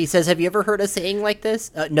 He says, have you ever heard a saying like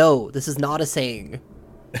this? No, this is not a saying.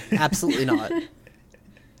 Absolutely not.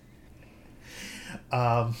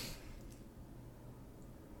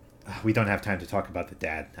 We don't have time to talk about the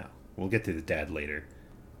dad now. We'll get to the dad later.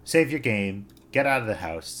 Save your game, get out of the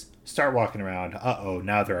house, start walking around.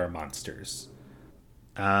 Now there are monsters.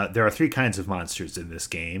 There are 3 kinds of monsters in this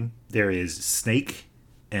game. There is snake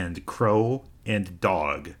and crow and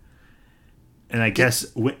dog. And I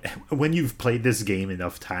guess when you've played this game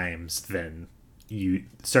enough times, then you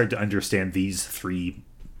start to understand these 3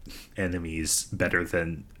 enemies better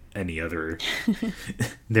than any other.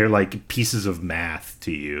 They're like pieces of math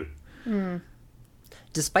to you.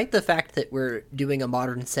 Despite the fact that we're doing a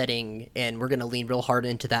modern setting and we're going to lean real hard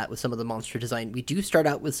into that with some of the monster design, we do start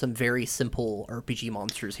out with some very simple RPG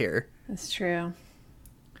monsters here. That's true.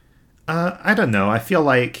 I don't know. I feel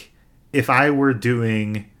like if I were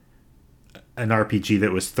doing an RPG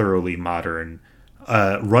that was thoroughly modern,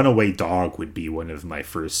 Runaway Dog would be one of my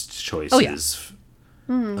first choices.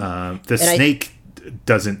 The snake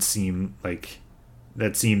doesn't seem like...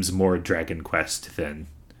 That seems more Dragon Quest than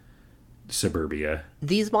Suburbia.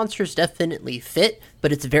 These monsters definitely fit,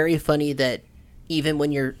 but it's very funny that even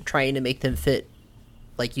when you're trying to make them fit,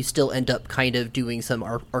 like, you still end up kind of doing some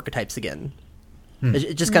archetypes again.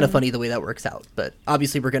 It's just kind of funny the way that works out. But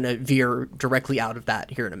obviously we're going to veer directly out of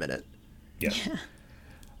that here in a minute. Yeah.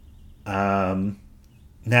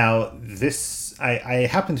 Now, this... I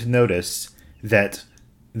happened to notice that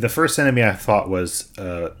the first enemy I thought was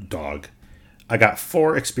a dog. I got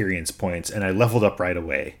 4 experience points, and I leveled up right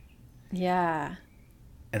away. Yeah.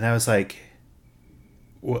 And I was like,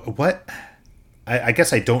 what? I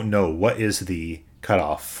guess I don't know. What is the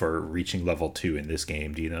cutoff for reaching level 2 in this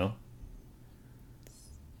game? Do you know?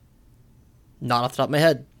 Not off the top of my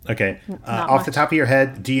head. Okay. Off the top of your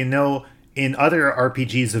head, do you know, in other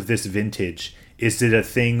RPGs of this vintage, Is it a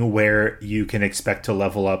thing where you can expect to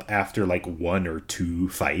level up after like 1 or 2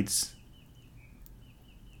 fights?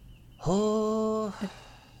 Oh,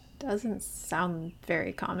 Doesn't sound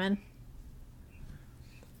very common.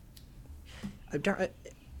 I don't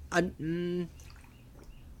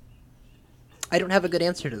have a good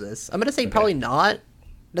answer to this. I'm gonna say probably not.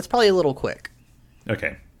 That's probably a little quick.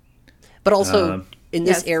 Okay. But also, in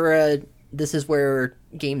this Yes. era, this is where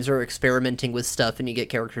games are experimenting with stuff, and you get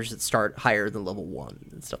characters that start higher than level 1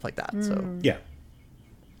 and stuff like that. So, Yeah.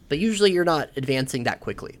 but usually you're not advancing that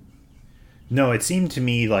quickly. No, it seemed to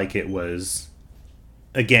me like it was,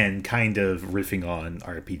 again, kind of riffing on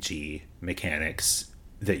RPG mechanics,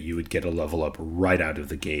 that you would get a level up right out of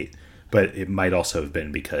the gate. But it might also have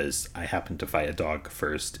been because I happened to fight a dog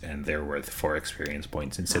first, and they're worth 4 experience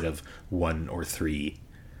points instead of 1 or 3.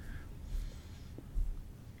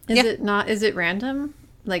 Is it random?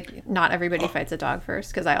 Like, not everybody fights a dog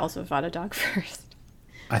first? Because I also fought a dog first.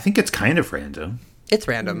 I think it's kind of random. It's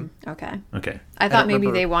random. Okay. Okay. I thought don't maybe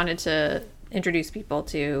remember. they wanted to introduce people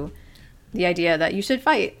to the idea that you should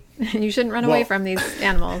fight. You shouldn't run away Well- from these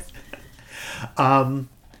animals.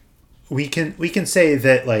 We can say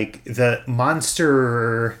that like the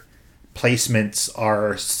monster placements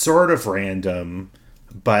are sort of random,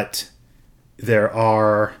 but there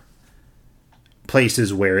are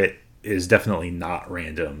places where it is definitely not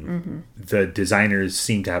random. The designers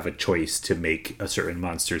seem to have a choice to make a certain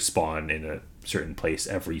monster spawn in a certain place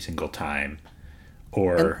every single time,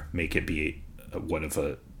 or make it be one of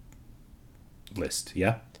a list.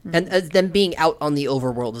 Yeah. And them being out on the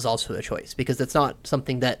overworld is also a choice, because it's not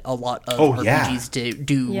something that a lot of Oh, yeah. RPGs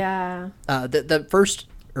do. Yeah. The first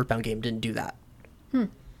EarthBound game didn't do that.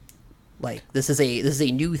 Like, this is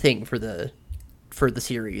a new thing for the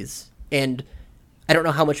series, and I don't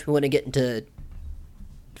know how much we want to get into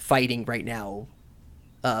fighting right now,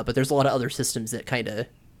 but there's a lot of other systems that kind of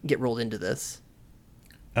get rolled into this.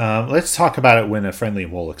 Let's talk about it when a friendly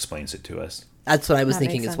mole explains it to us. That's what I was That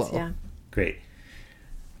thinking makes as sense, well. Yeah. Great.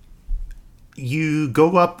 You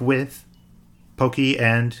go up with Pokey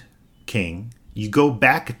and King. You go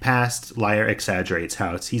back past Liar Exaggerate's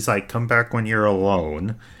house. He's like, come back when you're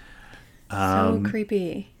alone. So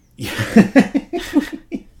creepy.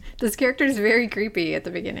 This character is very creepy at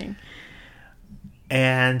the beginning.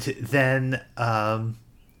 And then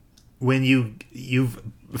when you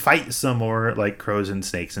fight some more like crows and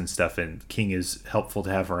snakes and stuff, and King is helpful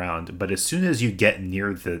to have around. But as soon as you get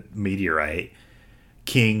near the meteorite,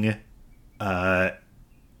 King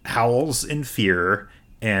howls in fear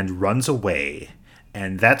and runs away,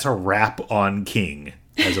 and that's a wrap on King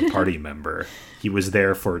as a party member. He was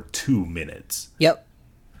there for 2 minutes. Yep.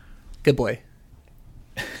 Good boy.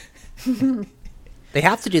 They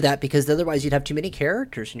have to do that because otherwise you'd have too many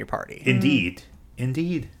characters in your party. Indeed.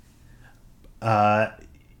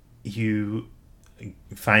 You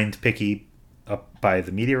find Picky up by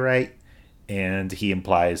the meteorite, and he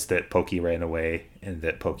implies that Pokey ran away and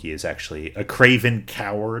that Pokey is actually a craven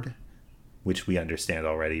coward, which we understand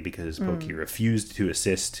already because Pokey refused to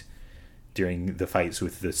assist during the fights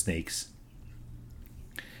with the snakes.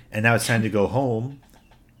 And now it's time to go home,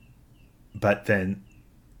 but then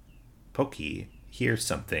Pokey hears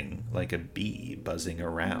something like a bee buzzing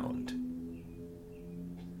around.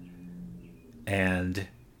 And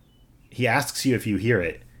he asks you if you hear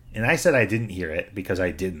it. And I said I didn't hear it because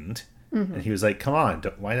I didn't. And he was like, come on,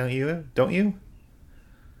 why don't you? Don't you?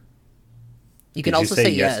 You can Did also you say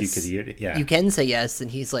yes. yes. You could hear it. Yeah. You can say yes,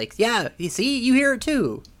 and he's like, yeah, you see, you hear it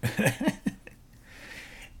too.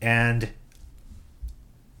 And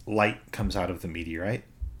light comes out of the meteorite,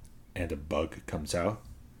 and a bug comes out.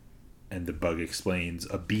 And the bug explains,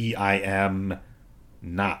 a bee I am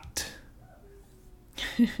not.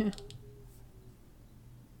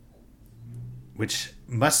 Which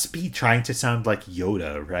must be trying to sound like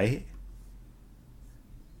Yoda, right?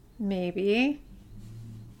 Maybe.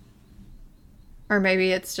 Or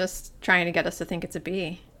maybe it's just trying to get us to think it's a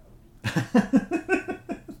bee.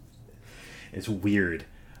 It's weird.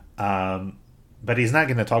 But he's not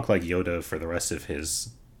going to talk like Yoda for the rest of his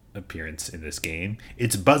appearance in this game.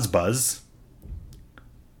 It's Buzz Buzz.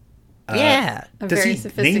 Yeah. A Does very he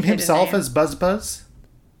sophisticated name himself name. as Buzz Buzz?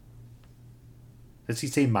 Does he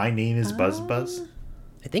say my name is Buzz Buzz?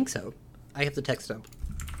 I think so. I have to text him.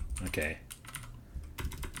 Okay.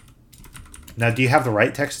 Now, do you have the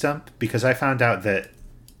right text dump? Because I found out that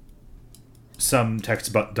some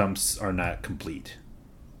text dumps are not complete.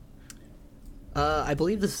 I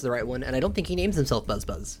believe this is the right one, and I don't think he names himself Buzz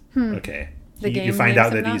Buzz. Okay. The You game find names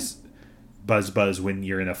out him that that? he's Buzz Buzz when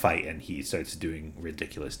you're in a fight and he starts doing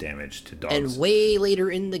ridiculous damage to dogs. And way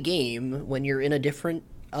later in the game, when you're in a different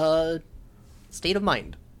State of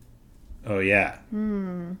mind. Oh, yeah.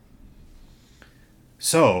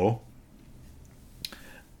 So,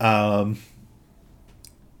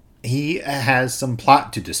 he has some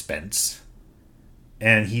plot to dispense,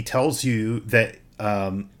 and he tells you that,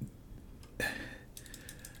 I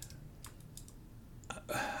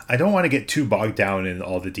don't want to get too bogged down in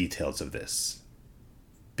all the details of this,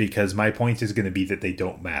 because my point is going to be that they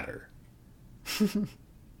don't matter.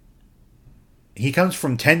 He comes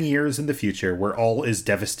from 10 years in the future where all is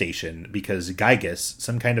devastation because Gygus,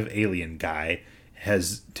 some kind of alien guy,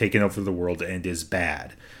 has taken over the world and is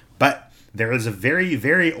bad. But there is a very,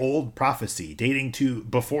 very old prophecy dating to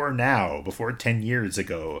before 10 years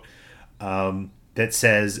ago, that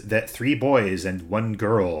says that 3 boys and 1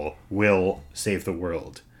 girl will save the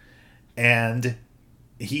world. And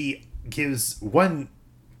he gives one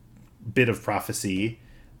bit of prophecy,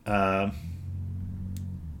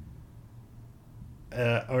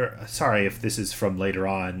 or sorry if this is from later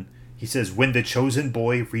on. He says, when the chosen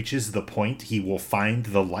boy reaches the point, he will find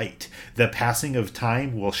the light. The passing of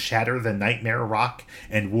time will shatter the nightmare rock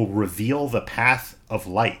and will reveal the path of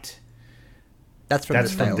light. That's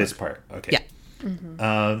from this part. Okay.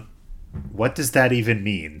 Yeah. What does that even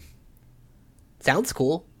mean? Sounds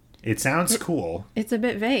cool. It sounds cool. It's a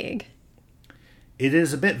bit vague. It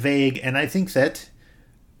is a bit vague, and I think that,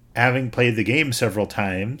 having played the game several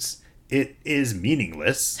times, it is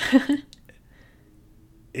meaningless.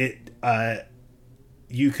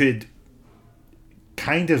 You could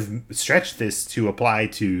kind of stretch this to apply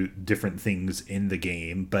to different things in the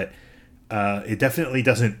game, but it definitely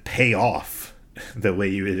doesn't pay off the way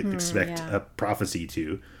you would expect a prophecy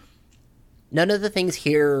to. None of the things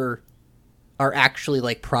here are actually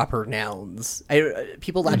like proper nouns.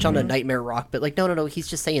 People latch on to Nightmare Rock, but like, no, he's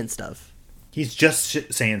just saying stuff. He's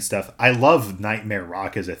just saying stuff. I love Nightmare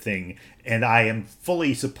Rock as a thing, and I am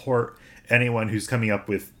fully support anyone who's coming up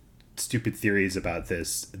with stupid theories about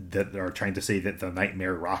this that are trying to say that the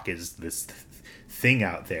Nightmare Rock is this thing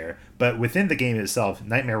out there. But within the game itself,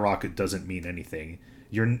 Nightmare Rock doesn't mean anything.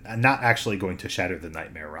 You're not actually going to shatter the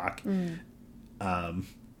Nightmare Rock. And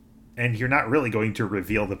you're not really going to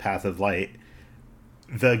reveal the path of light.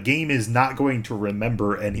 The game is not going to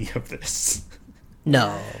remember any of this.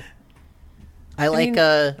 No. I mean,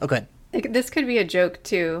 oh, go ahead. This could be a joke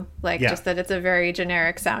too, just that it's a very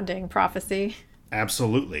generic sounding prophecy.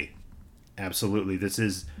 Absolutely. This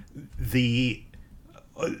is the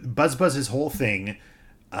Buzz's whole thing.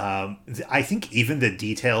 I think even the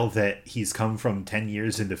detail that he's come from 10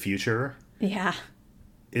 years in the future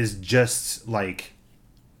is just like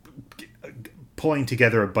pulling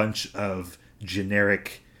together a bunch of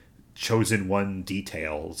generic chosen one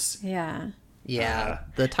details. Yeah,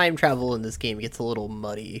 the time travel in this game gets a little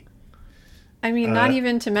muddy. I mean, not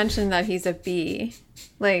even to mention that he's a bee.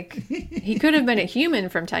 Like, he could have been a human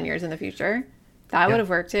from 10 years in the future. That would have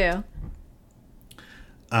worked, too.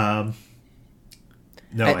 No,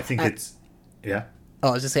 I think it's... Yeah? Oh,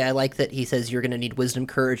 I was just saying, I like that he says you're going to need wisdom,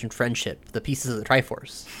 courage, and friendship, the pieces of the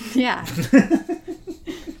Triforce. Yeah.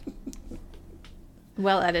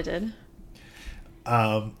 Well edited.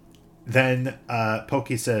 Then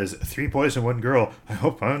Pokey says, 3 boys and 1 girl. I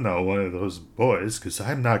hope I'm not one of those boys, because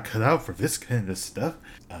I'm not cut out for this kind of stuff.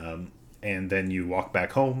 And then you walk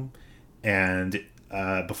back home, and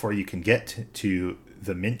before you can get to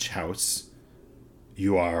the Minch house,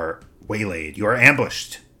 you are waylaid. You are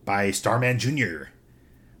ambushed by Starman Jr.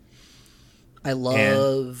 I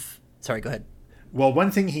love... Sorry, go ahead. Well, one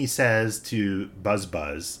thing he says to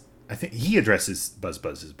Buzz, I think he addresses Buzz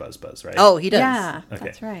as Buzz, right? Oh, he does. Yeah, okay.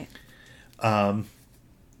 That's right.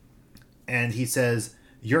 And he says,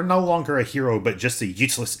 you're no longer a hero, but just a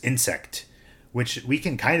useless insect, which we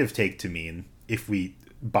can kind of take to mean, if we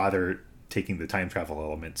bother taking the time travel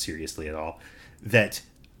element seriously at all, that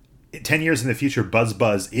 10 years in the future,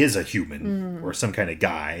 Buzz is a human or some kind of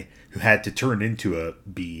guy who had to turn into a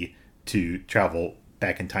bee to travel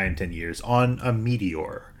back in time 10 years on a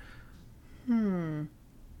meteor. Or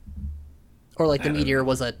like the meteor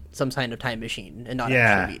was some kind of time machine and not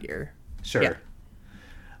actually a meteor. Sure.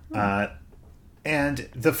 Yeah. And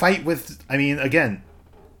the fight with, I mean, again,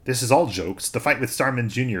 this is all jokes. The fight with Starman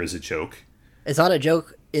Jr. is a joke. It's not a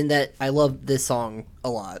joke in that I love this song a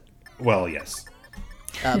lot. Well, yes.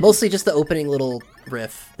 Mostly just the opening little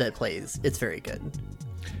riff that plays. It's very good.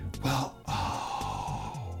 Well,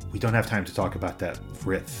 we don't have time to talk about that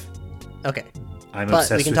riff. Okay. I'm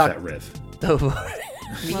obsessed with that riff. Well,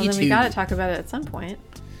 then we gotta talk about it at some point.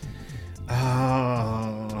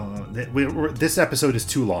 This episode is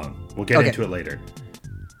too long. We'll get into it later.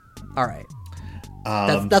 All right.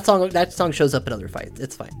 That song shows up in other fights.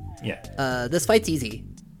 It's fine. Yeah. This fight's easy.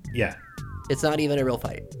 Yeah. It's not even a real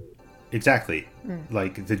fight. Exactly.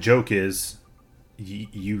 Like, the joke is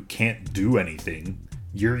you can't do anything.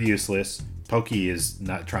 You're useless. Pokey is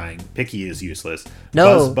not trying. Picky is useless.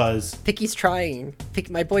 No. Buzz. Picky's trying.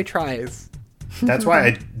 My boy tries. That's why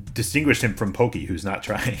I distinguished him from Pokey, who's not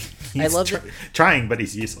trying. He's I love it. Trying, but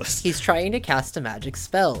he's useless. He's trying to cast a magic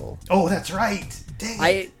spell. Oh, that's right. Dang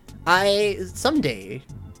it. I someday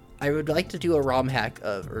I would like to do a ROM hack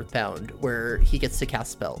of EarthBound where he gets to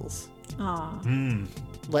cast spells. Aw.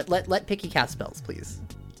 Let Picky cast spells, please.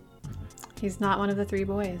 He's not one of the 3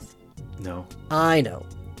 boys. No. I know.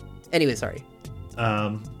 Anyway, sorry.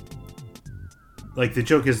 Like, the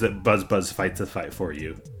joke is that Buzz fights the fight for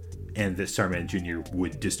you, and that Starman Jr.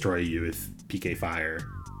 would destroy you with PK Fire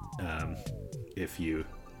if you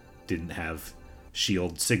didn't have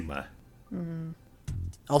Shield Sigma.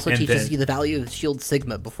 Also And teaches then- you the value of Shield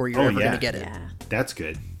Sigma before you're ever going to get it. Yeah. That's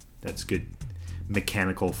good. That's good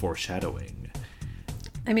mechanical foreshadowing.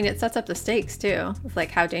 I mean, it sets up the stakes, too, of,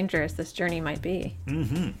 like, how dangerous this journey might be.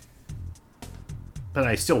 But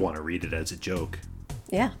I still want to read it as a joke.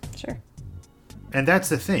 Yeah, sure. And that's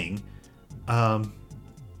the thing. Well,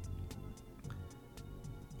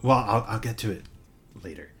 I'll get to it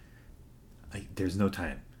later. There's no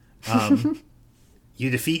time. You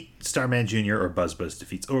defeat Starman Jr. or Buzz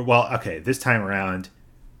defeats... Or, well, okay, this time around,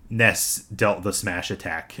 Ness dealt the smash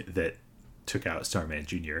attack that took out Starman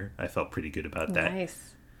Jr. I felt pretty good about that.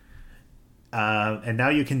 Nice. And now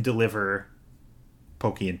you can deliver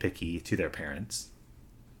Pokey and Picky to their parents.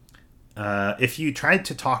 If you tried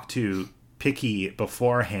to talk to Picky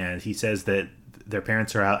beforehand, he says that their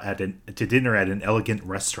parents are out to dinner at an elegant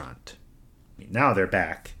restaurant. Now they're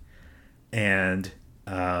back, and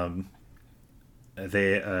they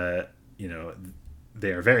are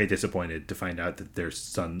very disappointed to find out that their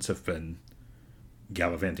sons have been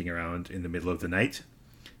gallivanting around in the middle of the night.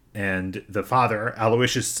 And the father,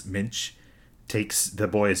 Aloysius Minch, takes the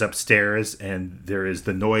boys upstairs, and there is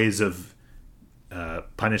the noise of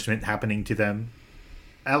punishment happening to them.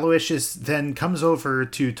 Aloysius then comes over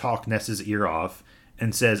to talk Ness's ear off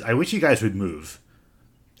and says, I wish you guys would move.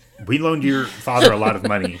 We loaned your father a lot of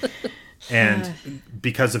money, and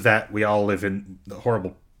because of that, we all live in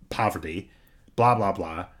horrible poverty. Blah,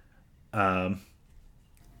 blah, blah.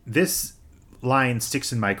 This line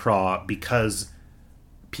sticks in my craw because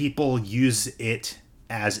people use it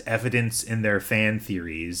as evidence in their fan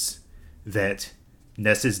theories that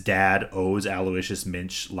Ness's dad owes Aloysius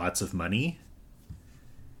Minch lots of money.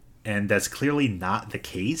 And that's clearly not the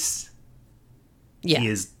case. Yeah.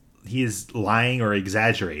 He is lying or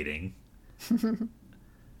exaggerating.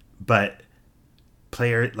 But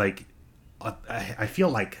I feel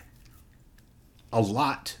like a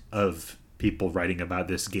lot of people writing about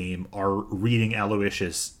this game are reading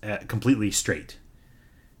Aloysius completely straight.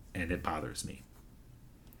 And it bothers me.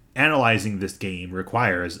 Analyzing this game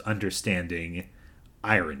requires understanding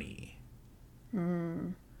irony.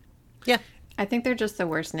 Yeah. I think they're just the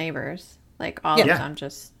worst neighbors. Like, all Yeah. of them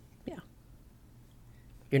just, yeah.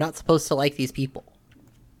 You're not supposed to like these people.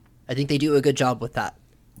 I think they do a good job with that.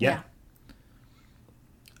 Yeah.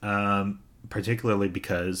 Particularly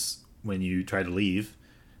because when you try to leave,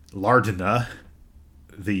 Lardina,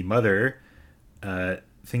 the mother,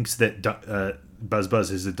 thinks that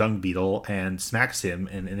Buzz is a dung beetle and smacks him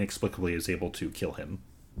and inexplicably is able to kill him.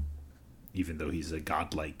 Even though he's a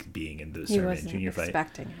godlike being in the He Starman wasn't Jr. fight.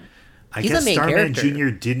 expecting it. I He's a guess main Starman character. Jr.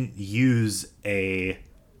 didn't use a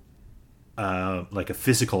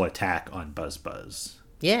physical attack on Buzz.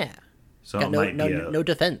 Yeah. So Got it no, might no, be a... no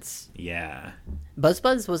defense. Yeah.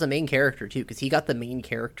 Buzz was a main character, too, because he got the main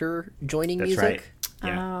character joining That's music. right.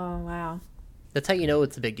 Yeah. Oh, wow. That's how you know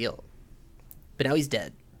it's a big deal. But now he's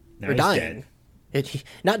dead. Now or he's dying.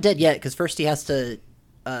 Not dead yet, because first he has to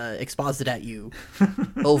exposit at you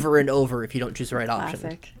over and over if you don't choose the right option.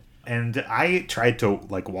 Classic. And I tried to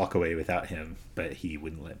walk away without him, but he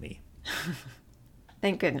wouldn't let me.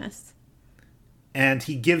 Thank goodness. And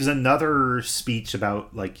he gives another speech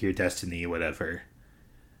about your destiny, whatever.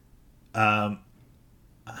 I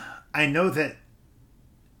know that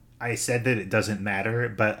I said that it doesn't matter,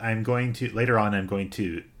 but later on I'm going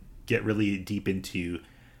to get really deep into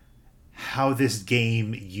how this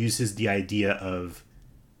game uses the idea of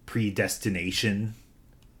predestination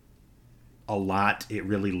a lot. It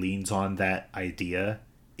really leans on that idea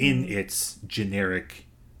in its generic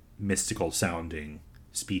mystical sounding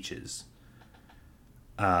speeches.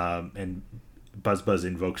 And Buzz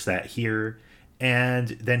invokes that here, and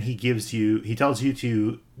then he tells you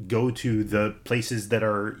to go to the places that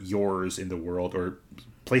are yours in the world, or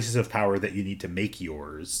places of power that you need to make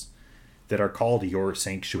yours, that are called your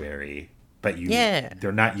sanctuary. but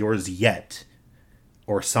they're not yours yet,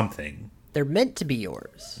 or something. They're meant to be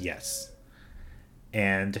yours. Yes.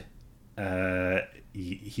 And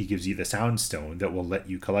he gives you the sound stone that will let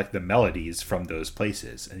you collect the melodies from those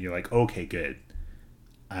places. And you're like, okay, good.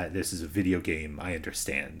 This is a video game. I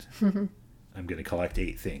understand. I'm going to collect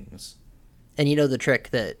 8 things. And you know the trick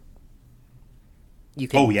that you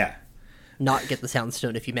can yeah. not get the sound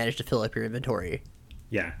stone if you manage to fill up your inventory.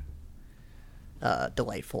 Yeah.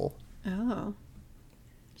 Delightful. Oh.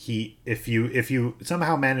 If you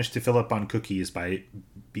somehow manage to fill up on cookies by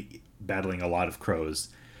battling a lot of crows,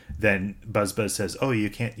 then Buzz says, "Oh, you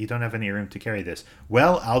don't have any room to carry this."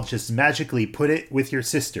 Well, I'll just magically put it with your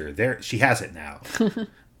sister. There, she has it now.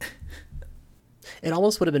 It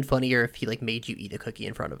almost would have been funnier if he made you eat a cookie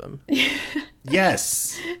in front of him.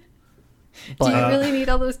 Yes. But, do you really need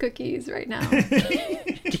all those cookies right now?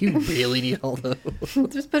 Do you really need all those?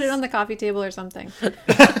 Just put it on the coffee table or something.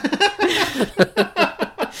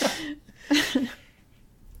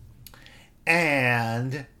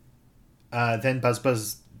 And then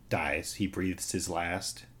Buzz dies. He breathes his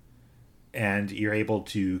last. And you're able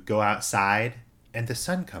to go outside, and the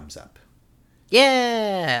sun comes up.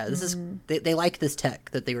 Yeah! This is they like this tech,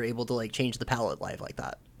 that they were able to change the palette live like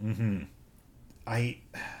that. Mm-hmm.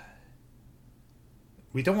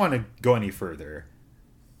 We don't want to go any further,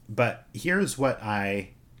 but here's what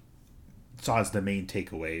I saw as the main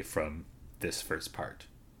takeaway from this first part.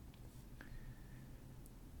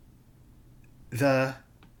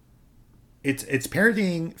 It's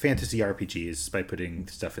parodying fantasy RPGs by putting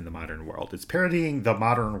stuff in the modern world. It's parodying the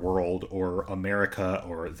modern world or America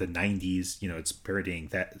or the 90s. It's parodying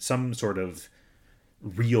that some sort of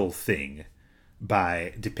real thing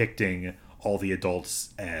by depicting all the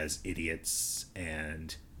adults as idiots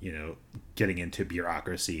and, getting into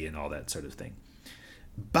bureaucracy and all that sort of thing.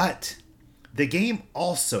 But the game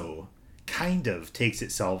also kind of takes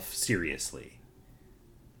itself seriously.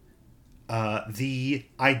 The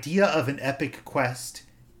idea of an epic quest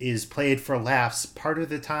is played for laughs part of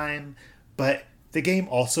the time, but the game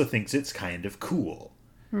also thinks it's kind of cool.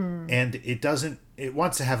 And it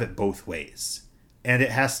wants to have it both ways. And it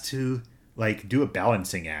has to, do a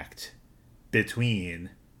balancing act between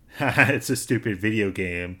it's a stupid video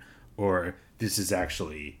game or this is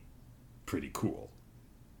actually pretty cool.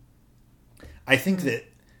 I think that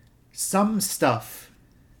some stuff,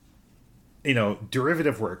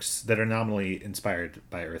 derivative works that are nominally inspired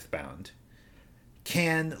by EarthBound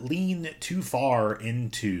can lean too far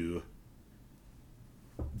into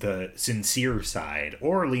the sincere side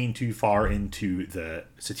or lean too far into the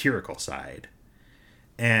satirical side.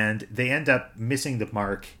 And they end up missing the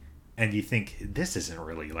mark, and you think, this isn't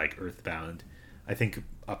really like EarthBound. I think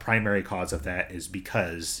a primary cause of that is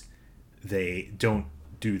because they don't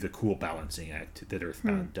do the cool balancing act that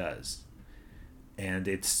EarthBound does. And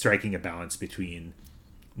it's striking a balance between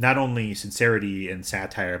not only sincerity and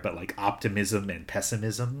satire, but optimism and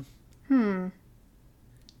pessimism.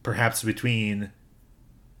 Perhaps between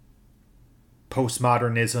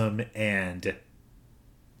postmodernism and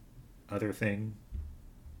other thing.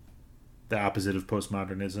 The opposite of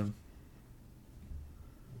postmodernism.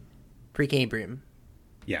 Precambrian.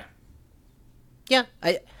 Yeah. Yeah,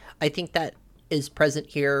 I think that is present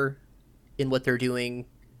here in what they're doing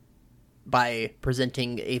by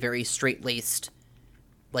presenting a very straight-laced,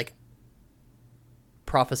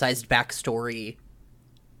 prophesized backstory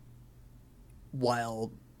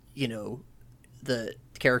while, the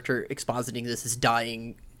character expositing this is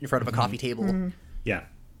dying in front of a coffee table. Yeah.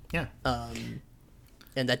 Yeah.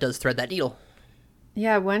 And that does thread that needle.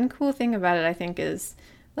 Yeah, one cool thing about it, I think, is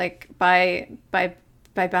by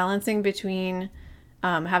balancing between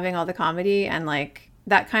having all the comedy and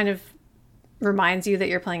that kind of reminds you that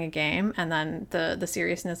you're playing a game, and then the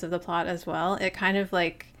seriousness of the plot as well. It kind of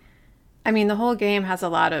the whole game has a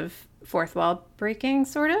lot of fourth wall breaking,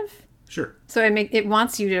 sort of. Sure. So it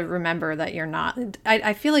wants you to remember that you're not.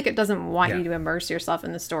 I feel like it doesn't want you to immerse yourself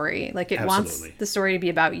in the story. It Absolutely. wants the story to be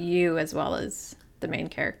about you as well as the main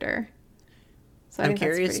character. So I think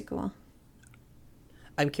that's pretty cool.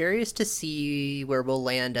 I'm curious to see where we'll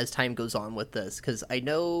land as time goes on with this, because I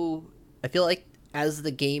feel like as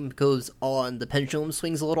the game goes on, the pendulum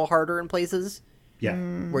swings a little harder in places. Yeah.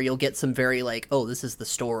 Where you'll get some very oh, this is the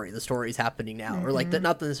story. The story's happening now. Or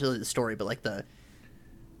not necessarily the story, but the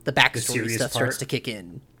backstory stuff starts to kick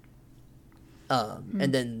in.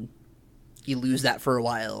 And then you lose that for a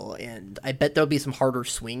while, and I bet there'll be some harder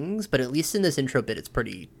swings, but at least in this intro bit, it's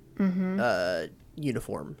pretty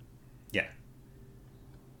uniform. Yeah.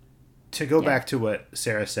 To go back to what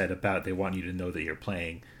Sarah said about they want you to know that you're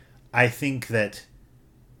playing, I think that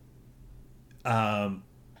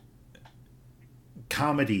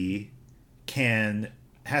comedy kind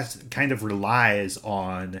of relies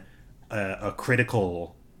on a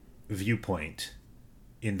critical viewpoint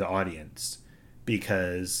in the audience,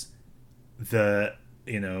 because the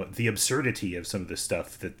absurdity of some of the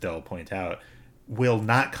stuff that they'll point out will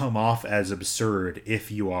not come off as absurd if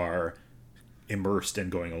you are immersed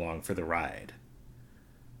and going along for the ride.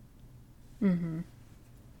 Mm-hmm.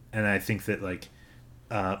 And I think that, like,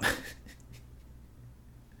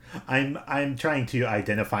 I'm trying to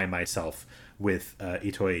identify myself with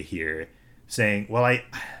Itoi here, saying, well, I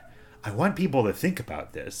want people to think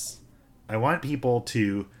about this. I want people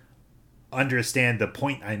to understand the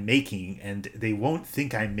point I'm making, and they won't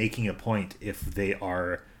think I'm making a point if they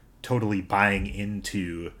are totally buying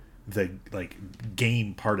into the, like,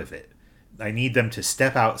 game part of it. I need them to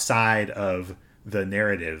step outside of the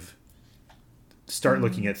narrative, start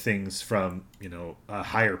looking at things from, a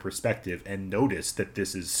higher perspective, and notice that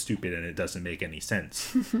this is stupid and it doesn't make any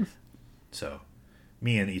sense. So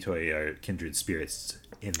me and Itoi are kindred spirits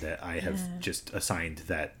in that I have just assigned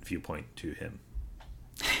that viewpoint to him.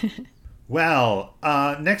 Well,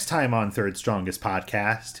 next time on Third Strongest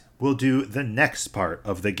Podcast, we'll do the next part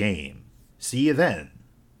of the game. See you then.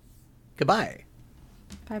 Goodbye.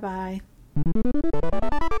 Bye-bye.